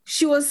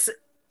she was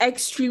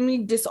extremely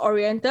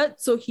disoriented.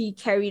 So he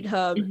carried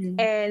her,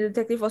 Mhm. and the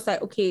detective was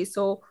like, "Okay,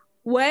 so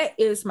where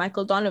is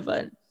Michael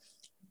Donovan?"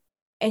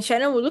 And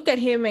Shannon would look at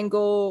him and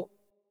go,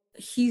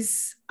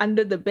 "He's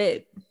under the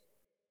bed."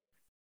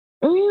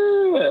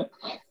 Ugh.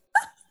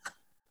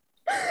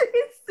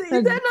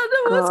 Is that not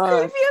the most God.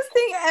 creepiest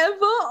thing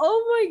ever? Oh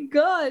my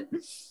god.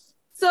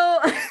 So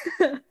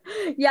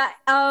yeah,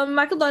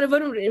 Michael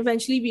Donovan would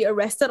eventually be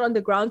arrested on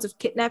the grounds of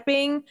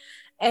kidnapping.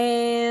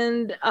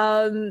 And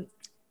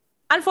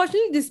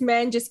unfortunately, this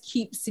man just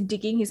keeps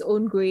digging his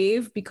own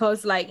grave,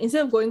 because like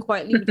instead of going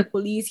quietly with the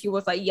police, he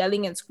was like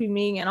yelling and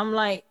screaming. And I'm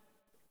like,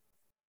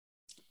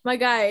 my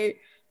guy,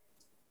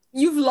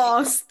 you've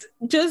lost.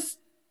 Just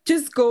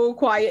go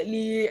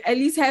quietly. At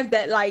least have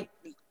that like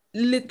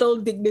little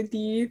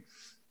dignity.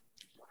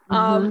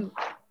 Mhm.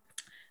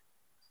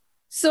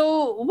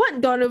 So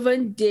what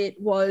Donovan did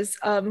was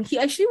he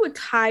actually would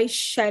tie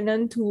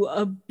Shannon to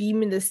a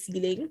beam in the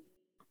ceiling.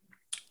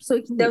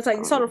 So there was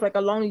like sort of like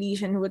a long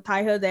leash, and he would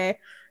tie her there.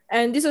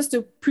 And this was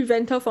to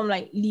prevent her from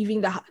like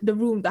leaving the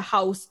room, the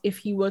house, if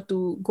he were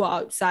to go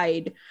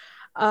outside.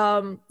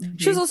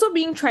 She was also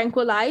being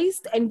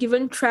tranquilized and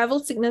given travel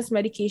sickness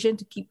medication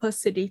to keep her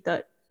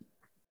sedated.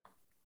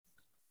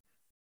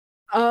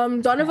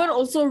 Donovan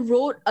also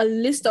wrote a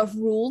list of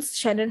rules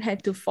Shannon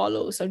had to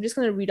follow. So I'm just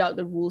gonna read out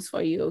the rules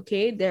for you,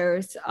 okay?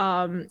 There's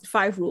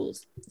 5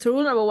 rules. So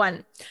rule number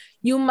 1,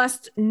 you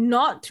must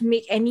not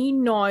make any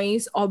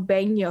noise or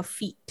bang your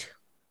feet.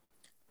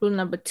 Rule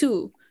number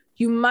 2,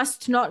 you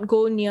must not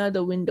go near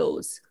the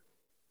windows.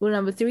 Rule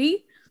number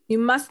 3, you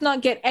must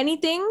not get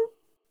anything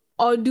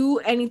or do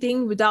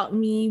anything without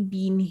me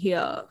being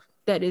here.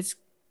 That is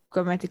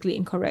grammatically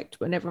incorrect,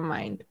 but never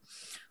mind.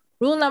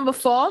 Rule number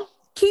 4,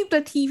 keep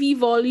the TV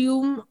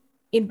volume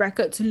in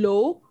brackets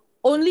low,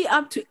 only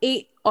up to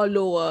 8 or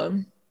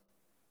lower.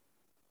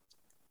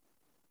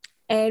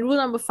 And rule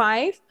number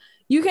 5,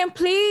 you can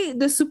play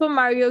the Super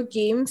Mario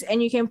games,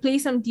 and you can play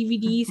some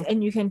DVDs,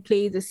 and you can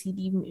play the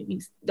CD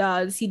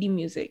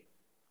music.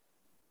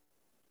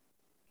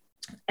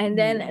 And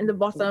then at the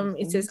bottom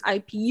it says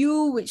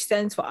IPU, which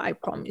stands for I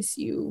promise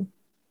you.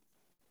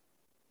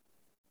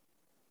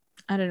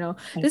 I don't know.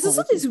 There's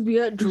also this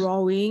weird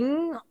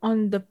drawing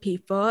on the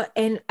paper,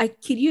 and I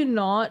kid you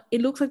not,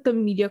 it looks like the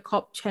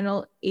MediaCorp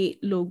Channel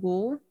 8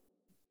 logo.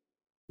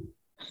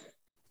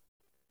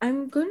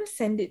 I'm gonna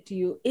send it to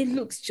you. It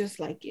looks just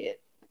like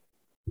it.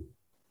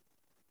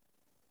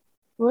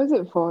 What is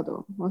it for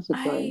though? What's the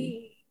I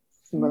drawing?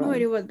 no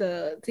idea what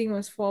the thing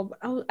was for, but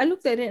I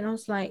looked at it and I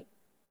was like,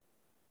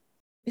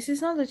 this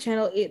is not the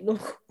Channel 8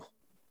 logo.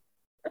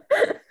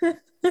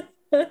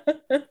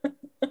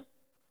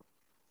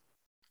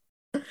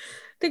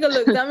 Take a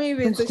look. Tell me if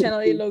it's the Channel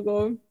 8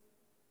 logo.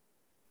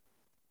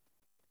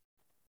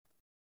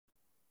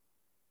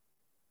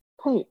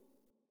 Hey,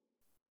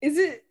 Is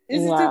it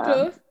too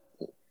close?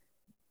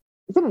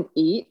 Is it an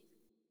 8?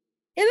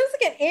 It looks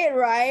like an 8,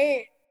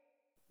 right?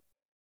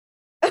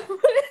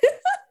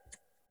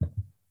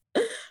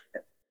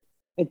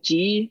 A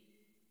G?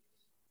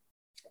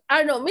 I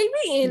don't know.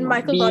 Maybe in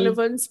Michael B.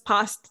 Donovan's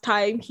past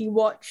time, he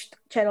watched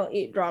Channel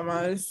 8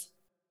 dramas.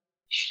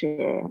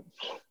 Sure.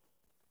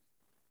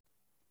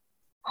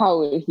 How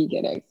will he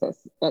get access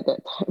at that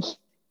time?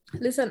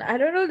 Listen, I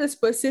don't know the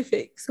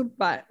specifics,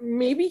 but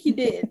maybe he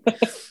did.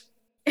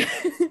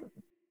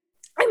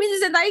 I mean,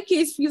 this entire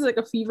case feels like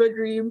a fever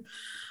dream.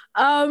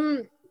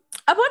 Upon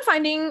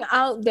finding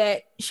out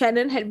that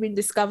Shannon had been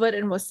discovered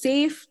and was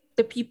safe,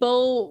 the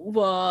people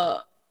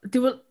were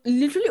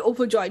literally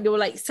overjoyed. They were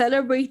like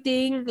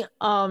celebrating.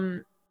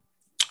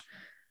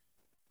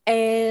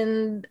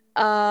 And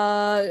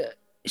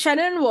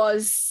Shannon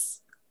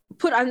was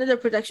put under the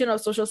protection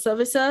of social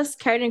services.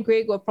 Karen and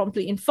Greg were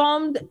promptly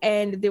informed,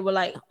 and they were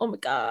like, oh my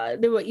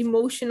god, they were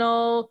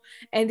emotional,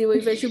 and they were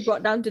eventually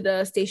brought down to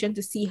the station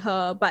to see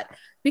her. But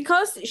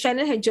because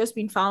Shannon had just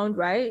been found,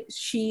 right,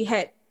 she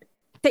had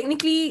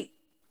technically,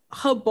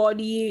 her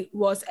body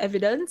was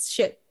evidence.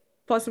 She had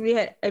possibly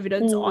had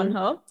evidence on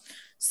her.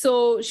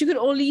 So she could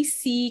only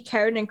see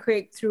Karen and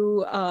Craig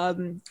through a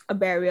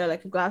barrier,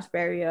 like a glass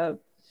barrier.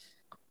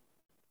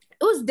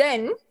 It was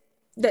then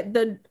that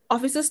the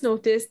officers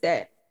noticed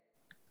that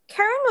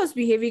Karen was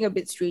behaving a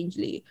bit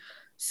strangely.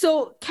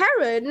 So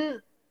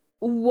Karen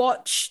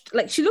watched,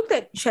 like, she looked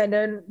at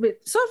Shannon with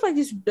sort of like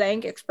this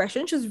blank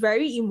expression. She was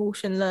very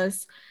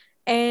emotionless.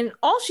 And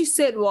all she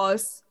said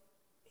was,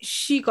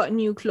 she got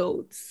new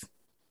clothes.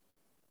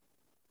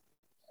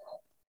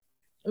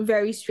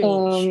 Very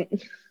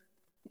strange.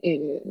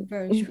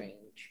 Very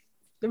strange.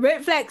 The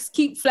red flags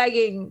keep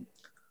flagging.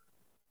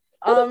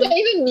 What does that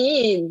even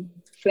mean?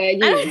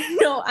 Flagging? I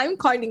don't know. I'm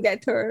coining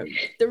that term.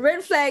 The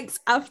red flags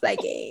are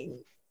flagging.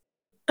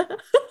 What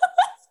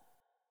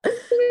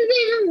does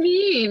that even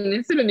mean?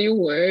 Is it a new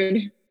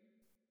word?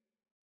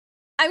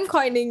 I'm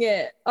coining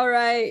it. All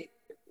right.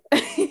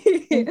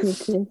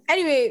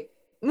 Anyway,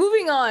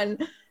 moving on.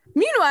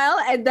 Meanwhile,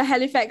 at the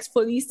Halifax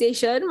police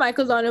station,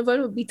 Michael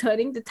Donovan would be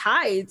turning the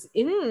tides.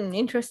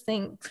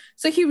 Interesting.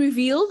 So he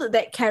revealed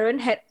that Karen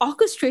had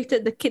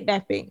orchestrated the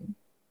kidnapping.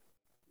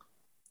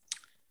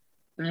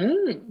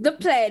 The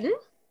plan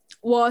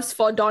was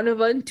for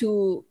Donovan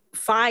to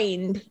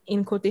find,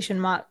 in quotation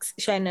marks,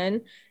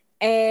 Shannon,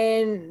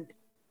 and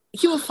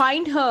he will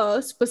find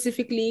her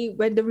specifically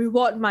when the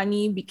reward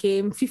money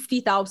became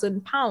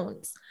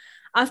 £50,000.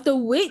 After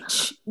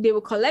which they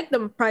will collect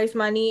the prize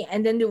money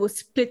and then they will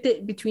split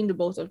it between the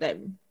both of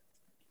them.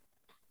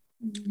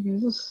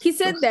 He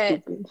said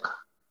that, stupid.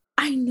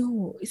 I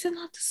know, isn't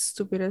that the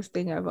stupidest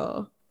thing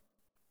ever?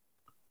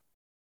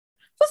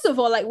 First of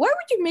all, like, why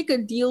would you make a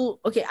deal?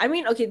 Okay, I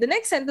mean, okay, the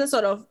next sentence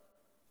sort of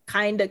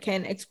kind of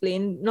can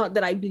explain, not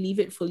that I believe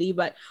it fully,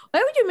 but why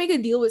would you make a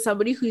deal with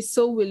somebody who is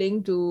so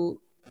willing to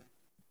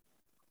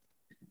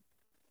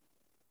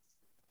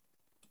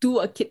do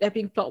a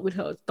kidnapping plot with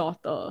her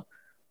daughter?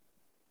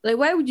 Like,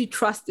 why would you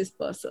trust this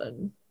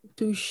person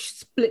to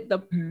split the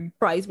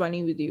prize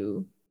money with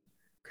you?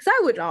 Because I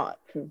would not.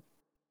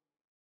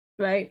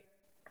 Right?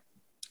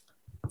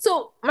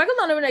 So, Michael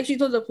Donovan actually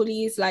told the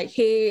police, like,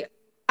 hey,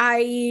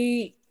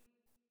 I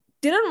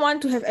didn't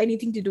want to have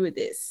anything to do with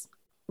this,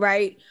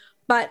 right?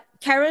 But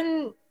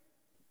Karen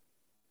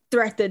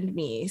threatened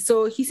me.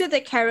 So, he said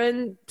that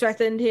Karen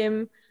threatened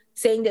him,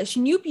 saying that she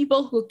knew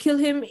people who would kill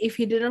him if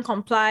he didn't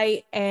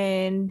comply.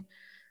 And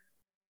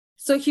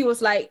so he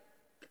was like,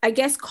 I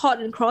guess,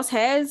 caught in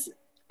crosshairs,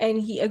 and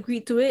he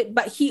agreed to it.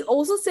 But he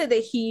also said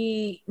that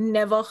he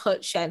never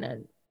hurt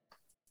Shannon.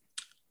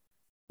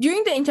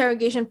 During the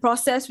interrogation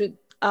process with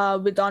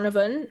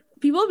Donovan,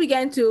 people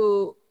began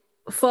to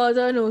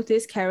further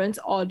notice Karen's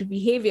odd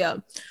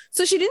behavior.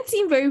 So she didn't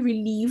seem very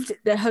relieved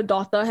that her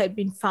daughter had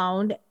been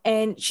found,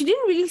 and she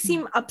didn't really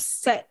seem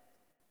upset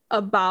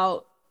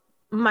about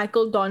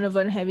Michael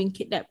Donovan having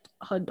kidnapped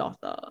her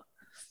daughter,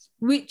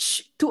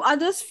 which to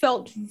others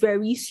felt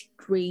very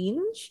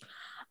strange.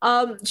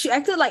 She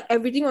acted like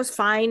everything was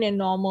fine and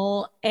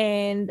normal,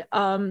 and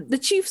the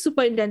chief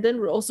superintendent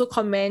would also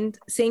comment,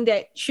 saying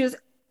that she was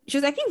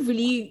acting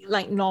really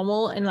like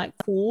normal and like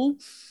cool.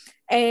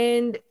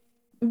 And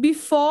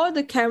before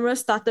the camera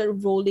started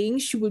rolling,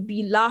 she would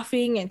be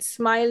laughing and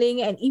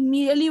smiling, and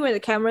immediately when the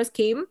cameras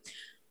came,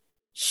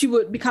 she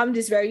would become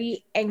this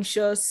very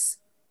anxious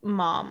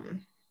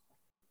mom.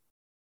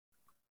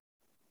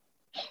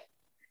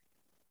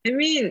 I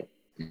mean,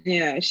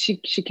 yeah, she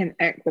can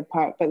act the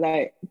part, but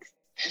like,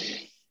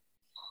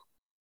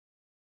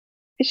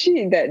 is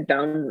she that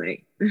dumb?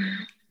 Like,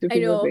 do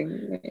people think?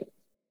 Like...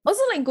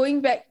 Also, like,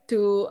 going back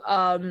to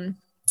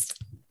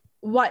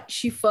what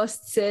she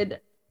first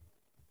said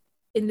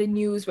in the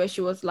news, where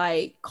she was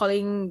like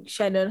calling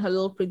Shannon her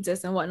little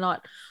princess and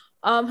whatnot.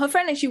 Her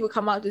friend actually would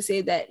come out to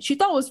say that she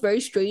thought it was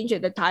very strange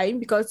at the time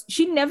because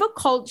she never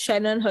called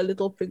Shannon her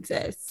little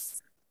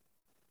princess.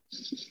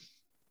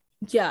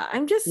 Yeah,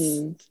 I'm just...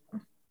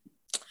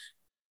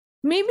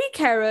 Maybe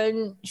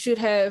Karen should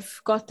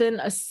have gotten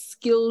a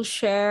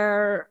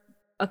Skillshare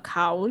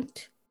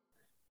account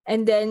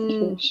and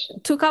then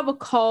took up a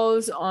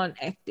course on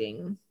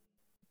acting.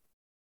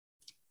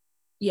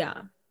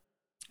 Yeah.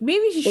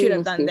 Maybe she should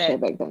have done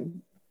that. Back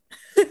then.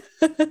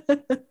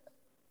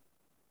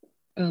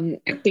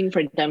 Acting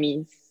for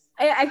dummies.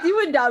 Acting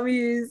for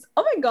dummies.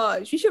 Oh my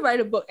god, she should write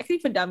a book, Acting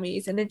for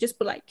Dummies, and then just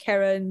put like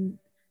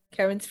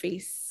Karen's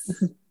face.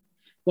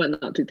 What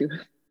not to do.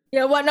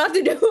 Yeah, what not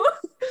to do.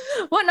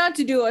 What not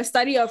to do, a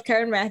study of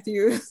Karen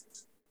Matthews.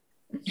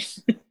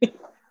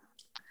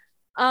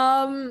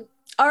 All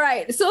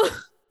right, so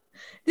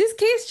this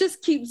case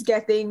just keeps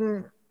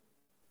getting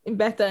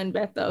better and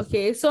better,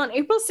 okay? So on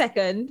April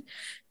 2nd,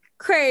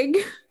 Craig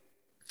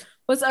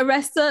was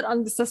arrested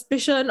on the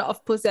suspicion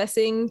of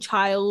possessing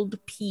child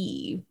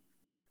P.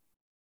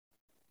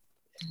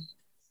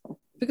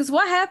 Because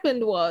what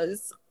happened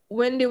was,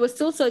 when the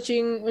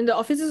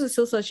officers were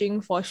still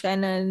searching for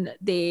Shannon,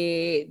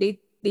 they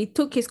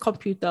took his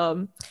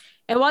computer,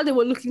 and while they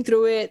were looking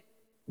through it,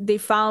 they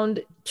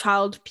found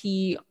child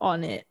P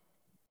on it.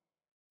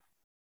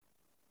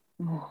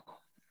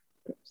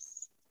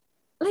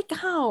 Like,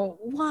 how?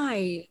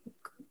 Why?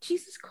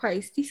 Jesus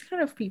Christ, these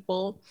kind of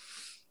people.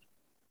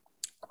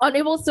 On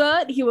April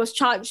 3rd, he was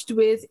charged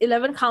with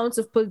 11 counts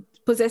of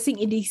possessing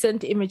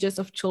indecent images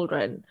of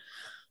children.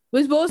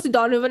 With both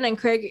Donovan and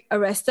Craig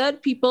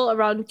arrested, people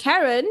around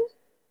Karen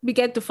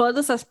began to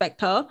further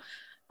suspect her,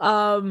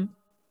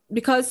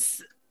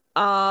 because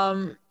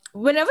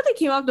whenever they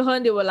came up to her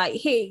and they were like,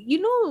 hey,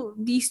 you know,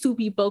 these two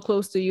people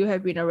close to you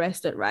have been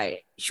arrested, right?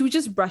 She would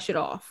just brush it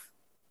off,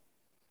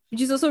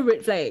 which is also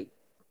red flag,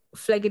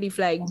 flaggity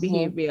flag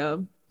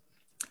behavior.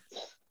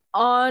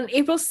 On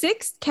April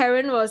 6th,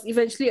 Karen was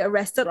eventually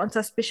arrested on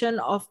suspicion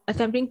of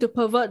attempting to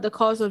pervert the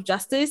cause of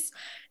justice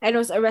and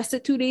was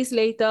arrested 2 days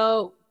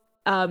later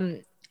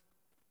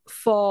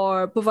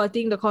for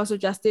perverting the cause of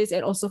justice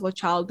and also for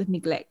child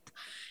neglect.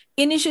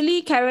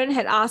 Initially, Karen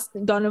had asked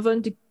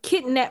Donovan to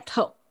kidnap.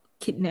 Oh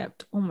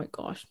my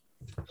gosh.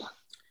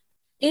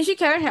 Initially,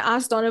 Karen had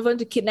asked Donovan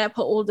to kidnap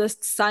her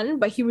oldest son,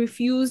 but he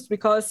refused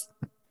because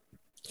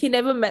he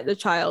never met the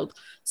child.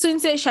 So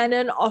instead,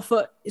 Karen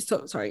offered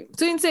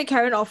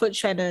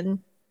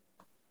Shannon,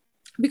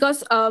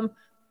 because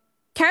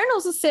Karen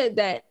also said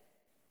that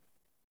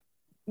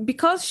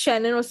because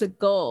Shannon was a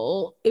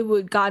girl, it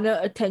would garner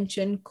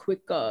attention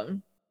quicker.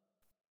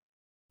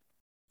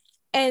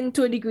 And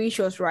to a degree,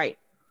 she was right.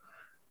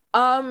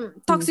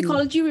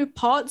 Toxicology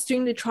reports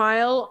during the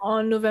trial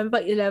on November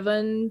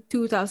 11,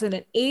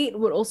 2008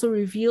 would also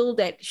reveal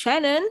that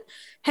Shannon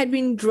had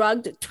been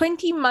drugged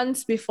 20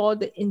 months before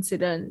the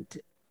incident.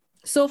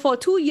 So for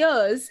 2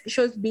 years,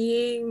 she was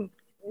being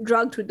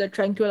drugged with the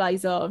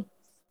tranquilizer.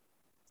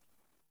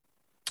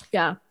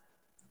 Yeah.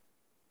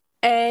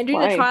 And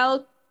during the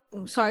trial,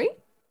 sorry?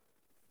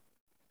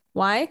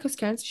 Why? Because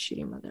Karen's a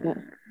shitty mother. Yeah.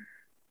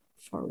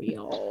 For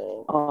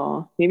real.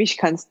 Oh, maybe she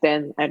can't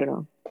stand, I don't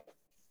know.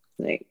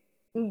 Like,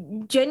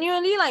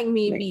 genuinely, like,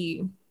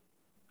 maybe.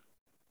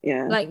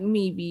 Yeah. Like,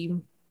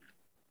 maybe.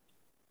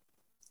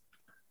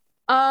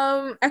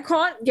 Karen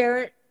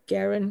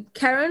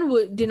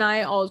would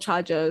deny all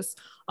charges.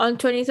 On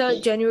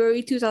 23rd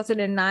January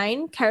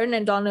 2009, Karen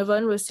and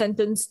Donovan were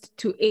sentenced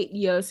to 8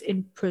 years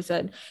in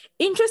prison.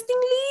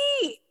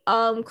 Interestingly,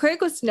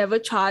 Craig was never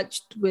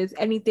charged with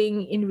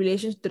anything in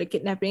relation to the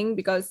kidnapping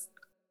because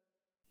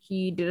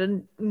he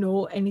didn't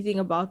know anything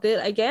about it,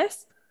 I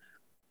guess,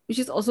 which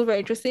is also very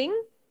interesting.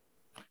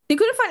 They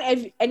couldn't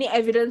find any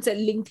evidence that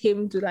linked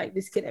him to like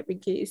this kidnapping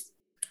case.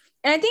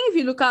 And I think if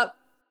you look up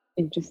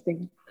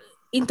interesting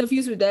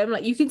interviews with them,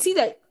 like you can see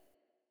that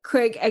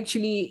Craig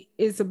actually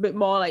is a bit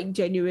more like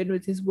genuine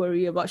with his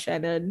worry about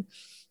Shannon.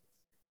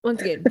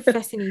 Once again,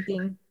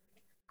 fascinating.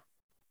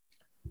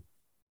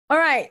 All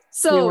right,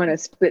 so you want to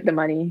split the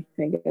money,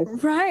 I guess.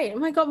 Right. Oh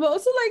my god, but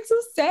also like so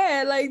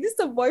sad. Like this is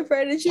the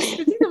boyfriend and she's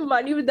splitting the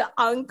money with the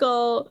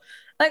uncle.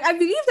 Like I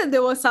believe that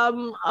there were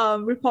some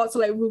reports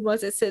or like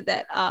rumors that said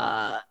that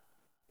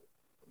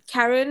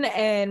Karen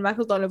and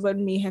Michael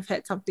Donovan may have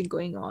had something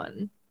going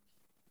on.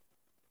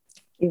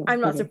 Yeah,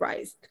 I'm not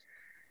surprised.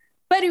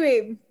 But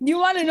anyway, you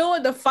want to know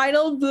what the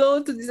final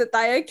blow to this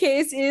entire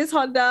case is,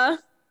 Honda?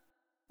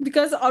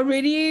 Because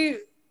already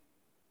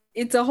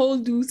it's a whole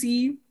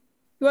doozy.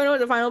 You want to know what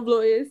the final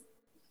blow is?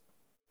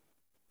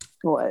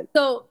 What?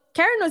 So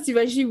Karen was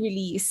eventually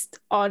released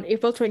in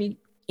April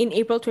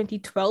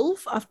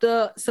 2012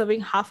 after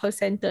serving half her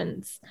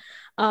sentence.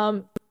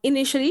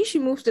 Initially, she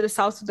moved to the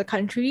south of the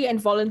country and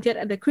volunteered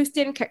at the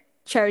Christian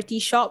charity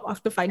shop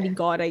after finding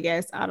God, I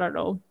guess. I don't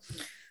know.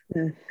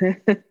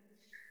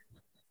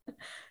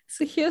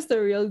 So here's the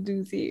real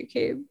doozy,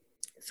 okay?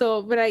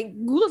 So when I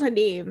Googled her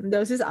name, there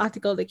was this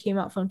article that came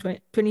out from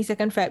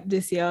 22nd Feb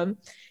this year.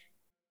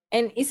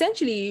 And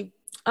essentially,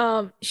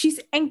 she's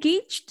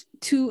engaged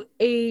to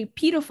a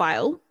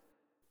pedophile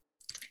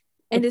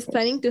and is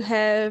planning to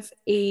have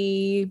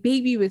a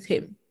baby with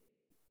him.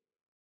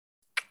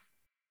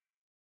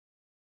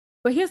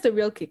 But here's the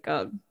real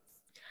kicker.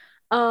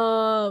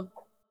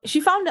 She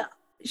found that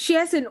she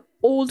has an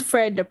old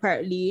friend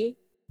apparently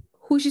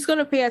who she's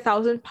gonna pay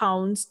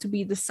 £1,000 to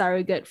be the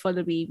surrogate for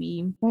the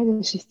baby. Why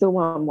does she still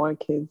want more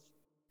kids?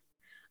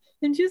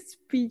 I'm just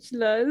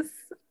speechless.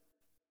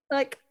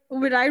 Like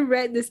when I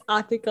read this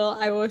article,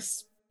 I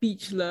was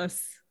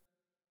speechless.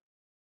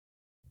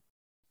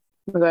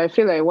 But I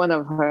feel like one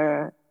of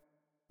her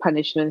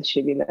punishments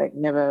should be like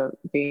never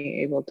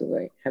being able to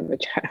like have a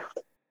child.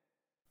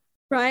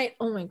 Right?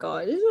 Oh my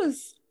god.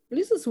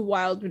 This was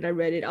wild when I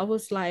read it. I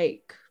was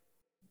like,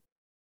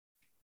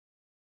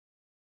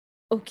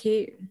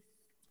 okay.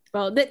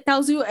 Well, that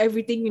tells you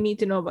everything you need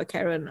to know about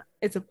Karen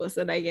as a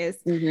person, I guess.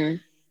 Mm-hmm.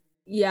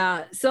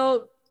 Yeah.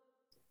 So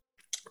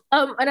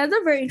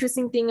another very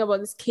interesting thing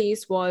about this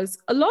case was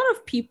a lot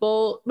of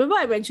people, remember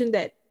I mentioned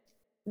that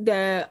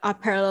there are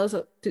parallels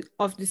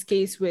of this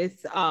case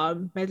with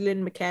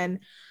Madeleine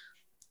McCann.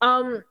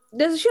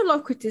 There's actually a lot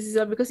of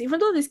criticism because even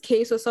though this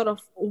case was sort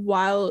of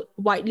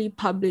widely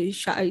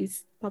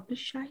publicized.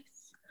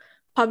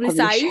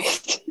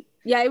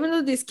 Yeah, even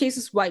though this case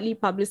was widely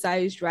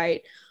publicized,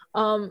 right?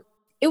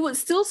 It would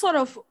still sort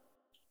of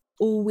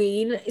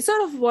wane. It's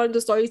sort of one of the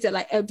stories that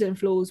like ebbs and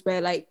flows,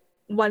 where like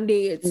one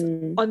day it's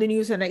on the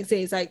news, and the next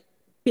day it's like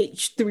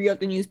page 3 of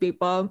the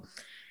newspaper.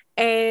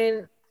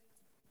 And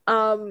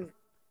the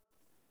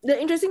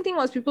interesting thing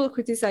was people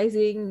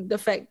criticizing the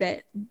fact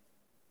that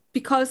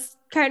because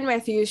Shannon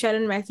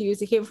Matthews,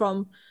 they came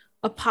from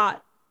a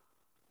part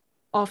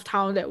of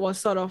town that was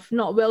sort of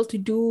not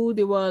well-to-do.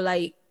 They were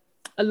like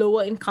a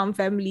lower income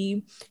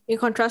family in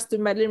contrast to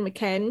Madeleine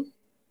McCann.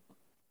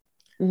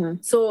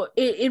 Mm-hmm. So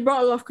it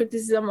brought a lot of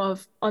criticism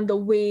on the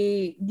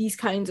way these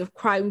kinds of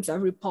crimes are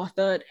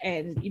reported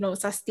and, you know,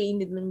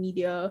 sustained in the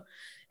media.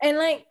 And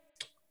like,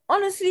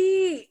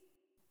 honestly,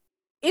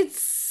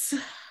 it's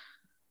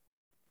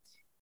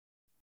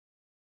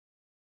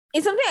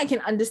something I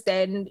can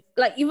understand.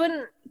 Like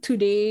even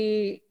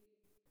today,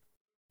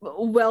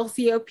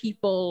 wealthier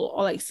people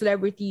or like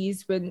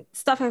celebrities, when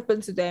stuff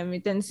happens to them,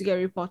 it tends to get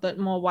reported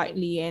more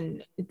widely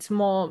and it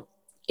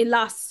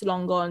lasts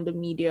longer on the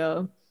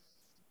media.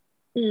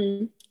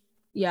 Mm.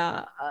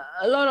 Yeah,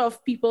 a lot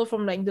of people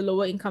from like the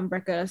lower income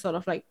bracket are sort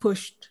of like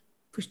pushed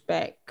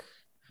back.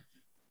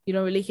 You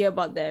don't really hear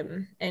about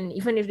them, and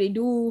even if they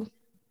do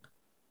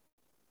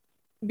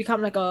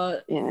become like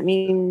a Yeah, I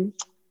mean,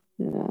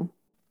 yeah,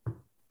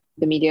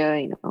 the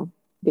media,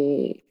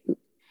 they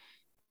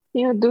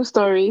do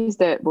stories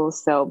that will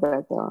sell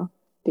better.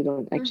 They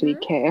don't actually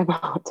Mhm. care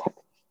about that.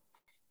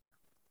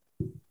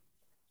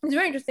 It's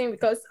very interesting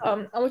because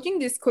I'm watching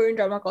this Korean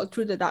drama called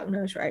Through the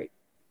Darkness, right?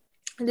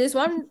 And there's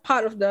one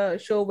part of the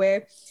show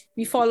where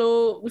we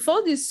follow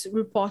this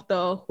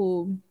reporter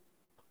who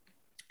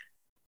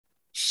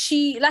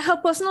she like her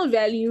personal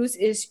values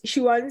is she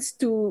wants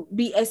to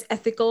be as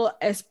ethical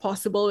as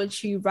possible when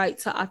she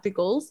writes her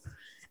articles.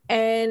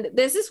 And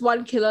there's this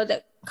one killer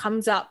that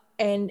comes up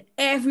and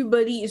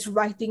everybody is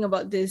writing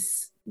about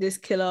this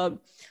killer.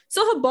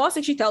 So her boss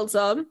actually tells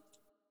her,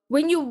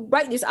 when you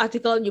write this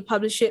article and you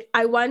publish it,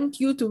 I want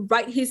you to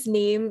write his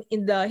name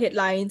in the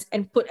headlines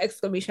and put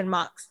exclamation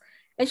marks.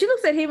 And she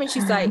looks at him and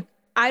she's like,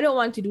 I don't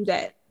want to do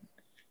that.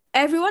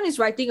 Everyone is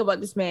writing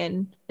about this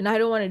man, and I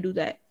don't want to do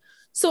that.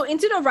 So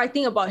instead of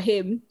writing about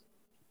him,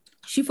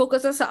 she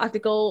focuses her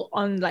article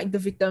on like the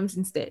victims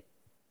instead.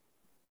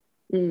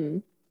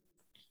 Mm.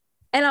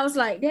 And I was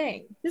like,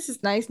 dang, this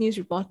is nice news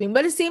reporting. But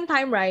at the same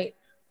time, right,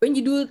 when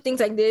you do things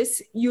like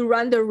this, you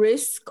run the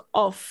risk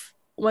of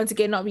once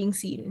again not being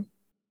seen.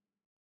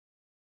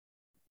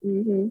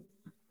 Mm-hmm.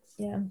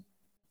 Yeah.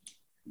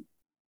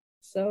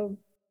 So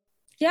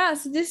yeah,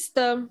 so this is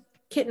the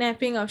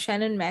kidnapping of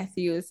Shannon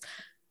Matthews.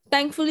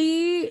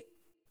 Thankfully,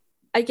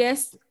 I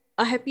guess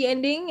a happy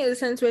ending in the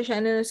sense where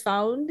Shannon is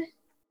found.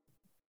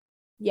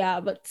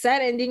 Yeah, but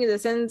sad ending in the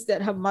sense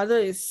that her mother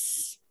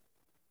is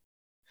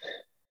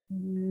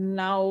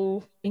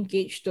now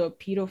engaged to a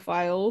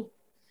pedophile.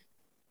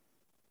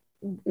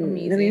 I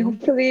mean, Amazing.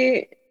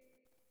 hopefully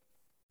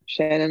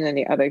Shannon and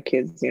the other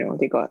kids,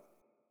 they got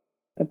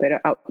a better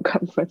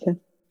outcome for them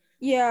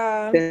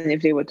Yeah. than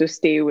if they were to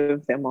stay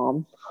with their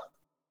mom.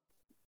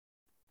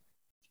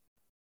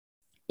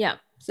 Yeah.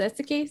 So that's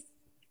the case.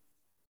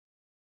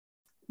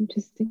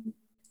 Interesting.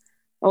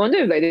 I wonder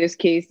if like this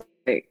case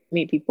like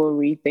made people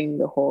rethink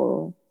the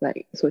whole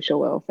like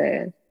social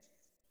welfare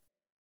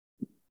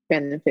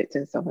benefits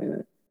and stuff like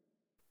that.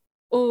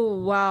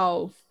 Oh,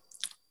 wow.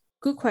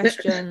 Good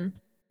question.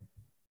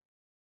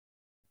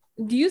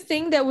 Do you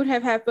think that would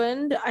have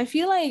happened? I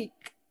feel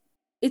like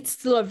it's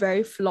still a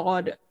very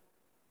flawed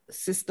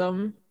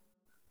system.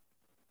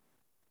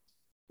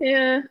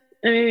 Yeah,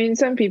 I mean,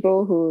 some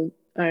people who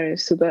are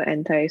super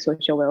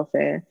anti-social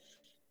welfare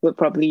would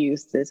probably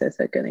use this as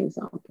like an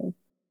example.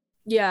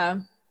 Yeah,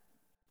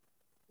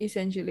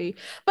 essentially.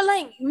 But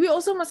like we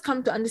also must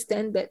come to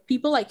understand that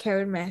people like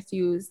Karen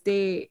Matthews,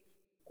 they're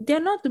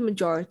not the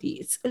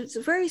majority. It's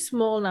a very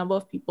small number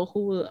of people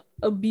who will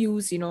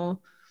abuse, social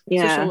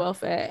Yeah.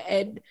 welfare.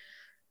 And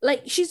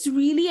like she's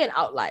really an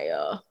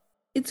outlier.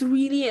 It's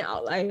really an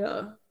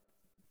outlier.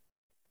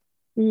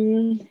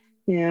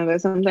 Yeah,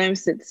 but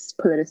sometimes it's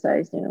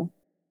politicized. Oh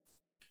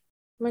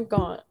my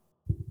God.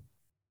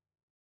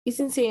 It's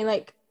insane.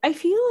 Like I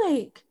feel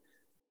like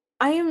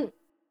I am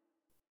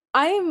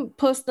I am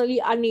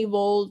personally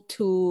unable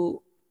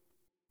to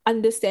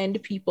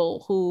understand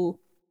people who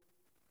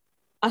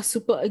are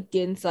super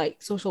against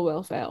like social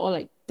welfare or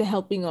like the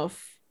helping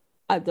of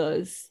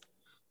others.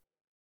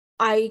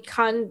 I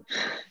can't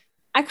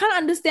I can't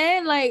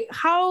understand like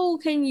how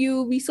can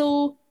you be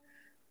so,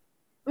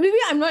 maybe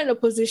I'm not in a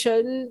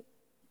position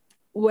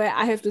where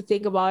I have to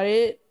think about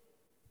it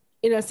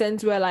in a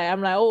sense where like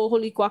I'm like, oh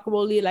holy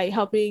guacamole, like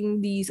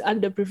helping these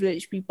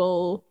underprivileged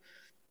people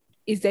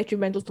is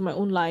detrimental to my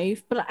own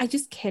life. But I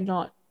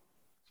cannot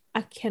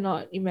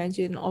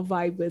imagine or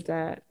vibe with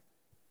that.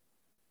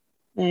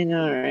 I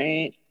know,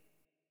 right?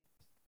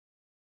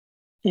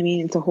 I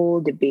mean, it's a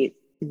whole debate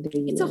in the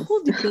It's a US.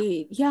 whole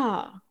debate.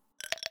 Yeah.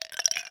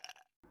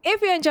 If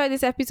you enjoyed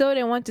this episode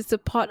and want to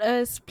support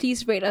us,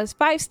 please rate us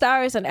 5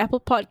 stars on Apple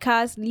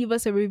Podcasts, leave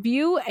us a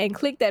review, and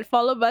click that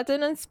follow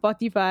button on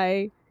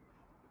Spotify.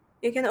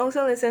 You can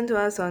also listen to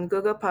us on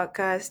Google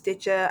Podcasts,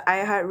 Stitcher,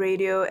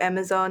 iHeartRadio,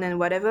 Amazon, and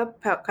whatever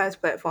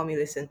podcast platform you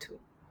listen to.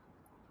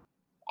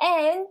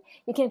 And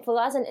you can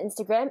follow us on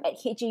Instagram at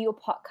HGU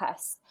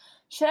Podcast.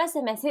 Shoot us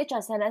a message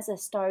or send us a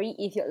story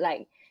if you'd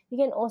like. You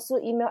can also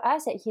email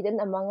us at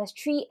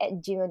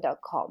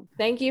hiddenamongus3@gmail.com.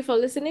 Thank you for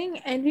listening,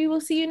 and we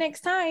will see you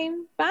next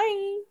time.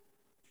 Bye.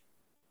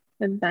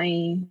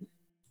 Bye.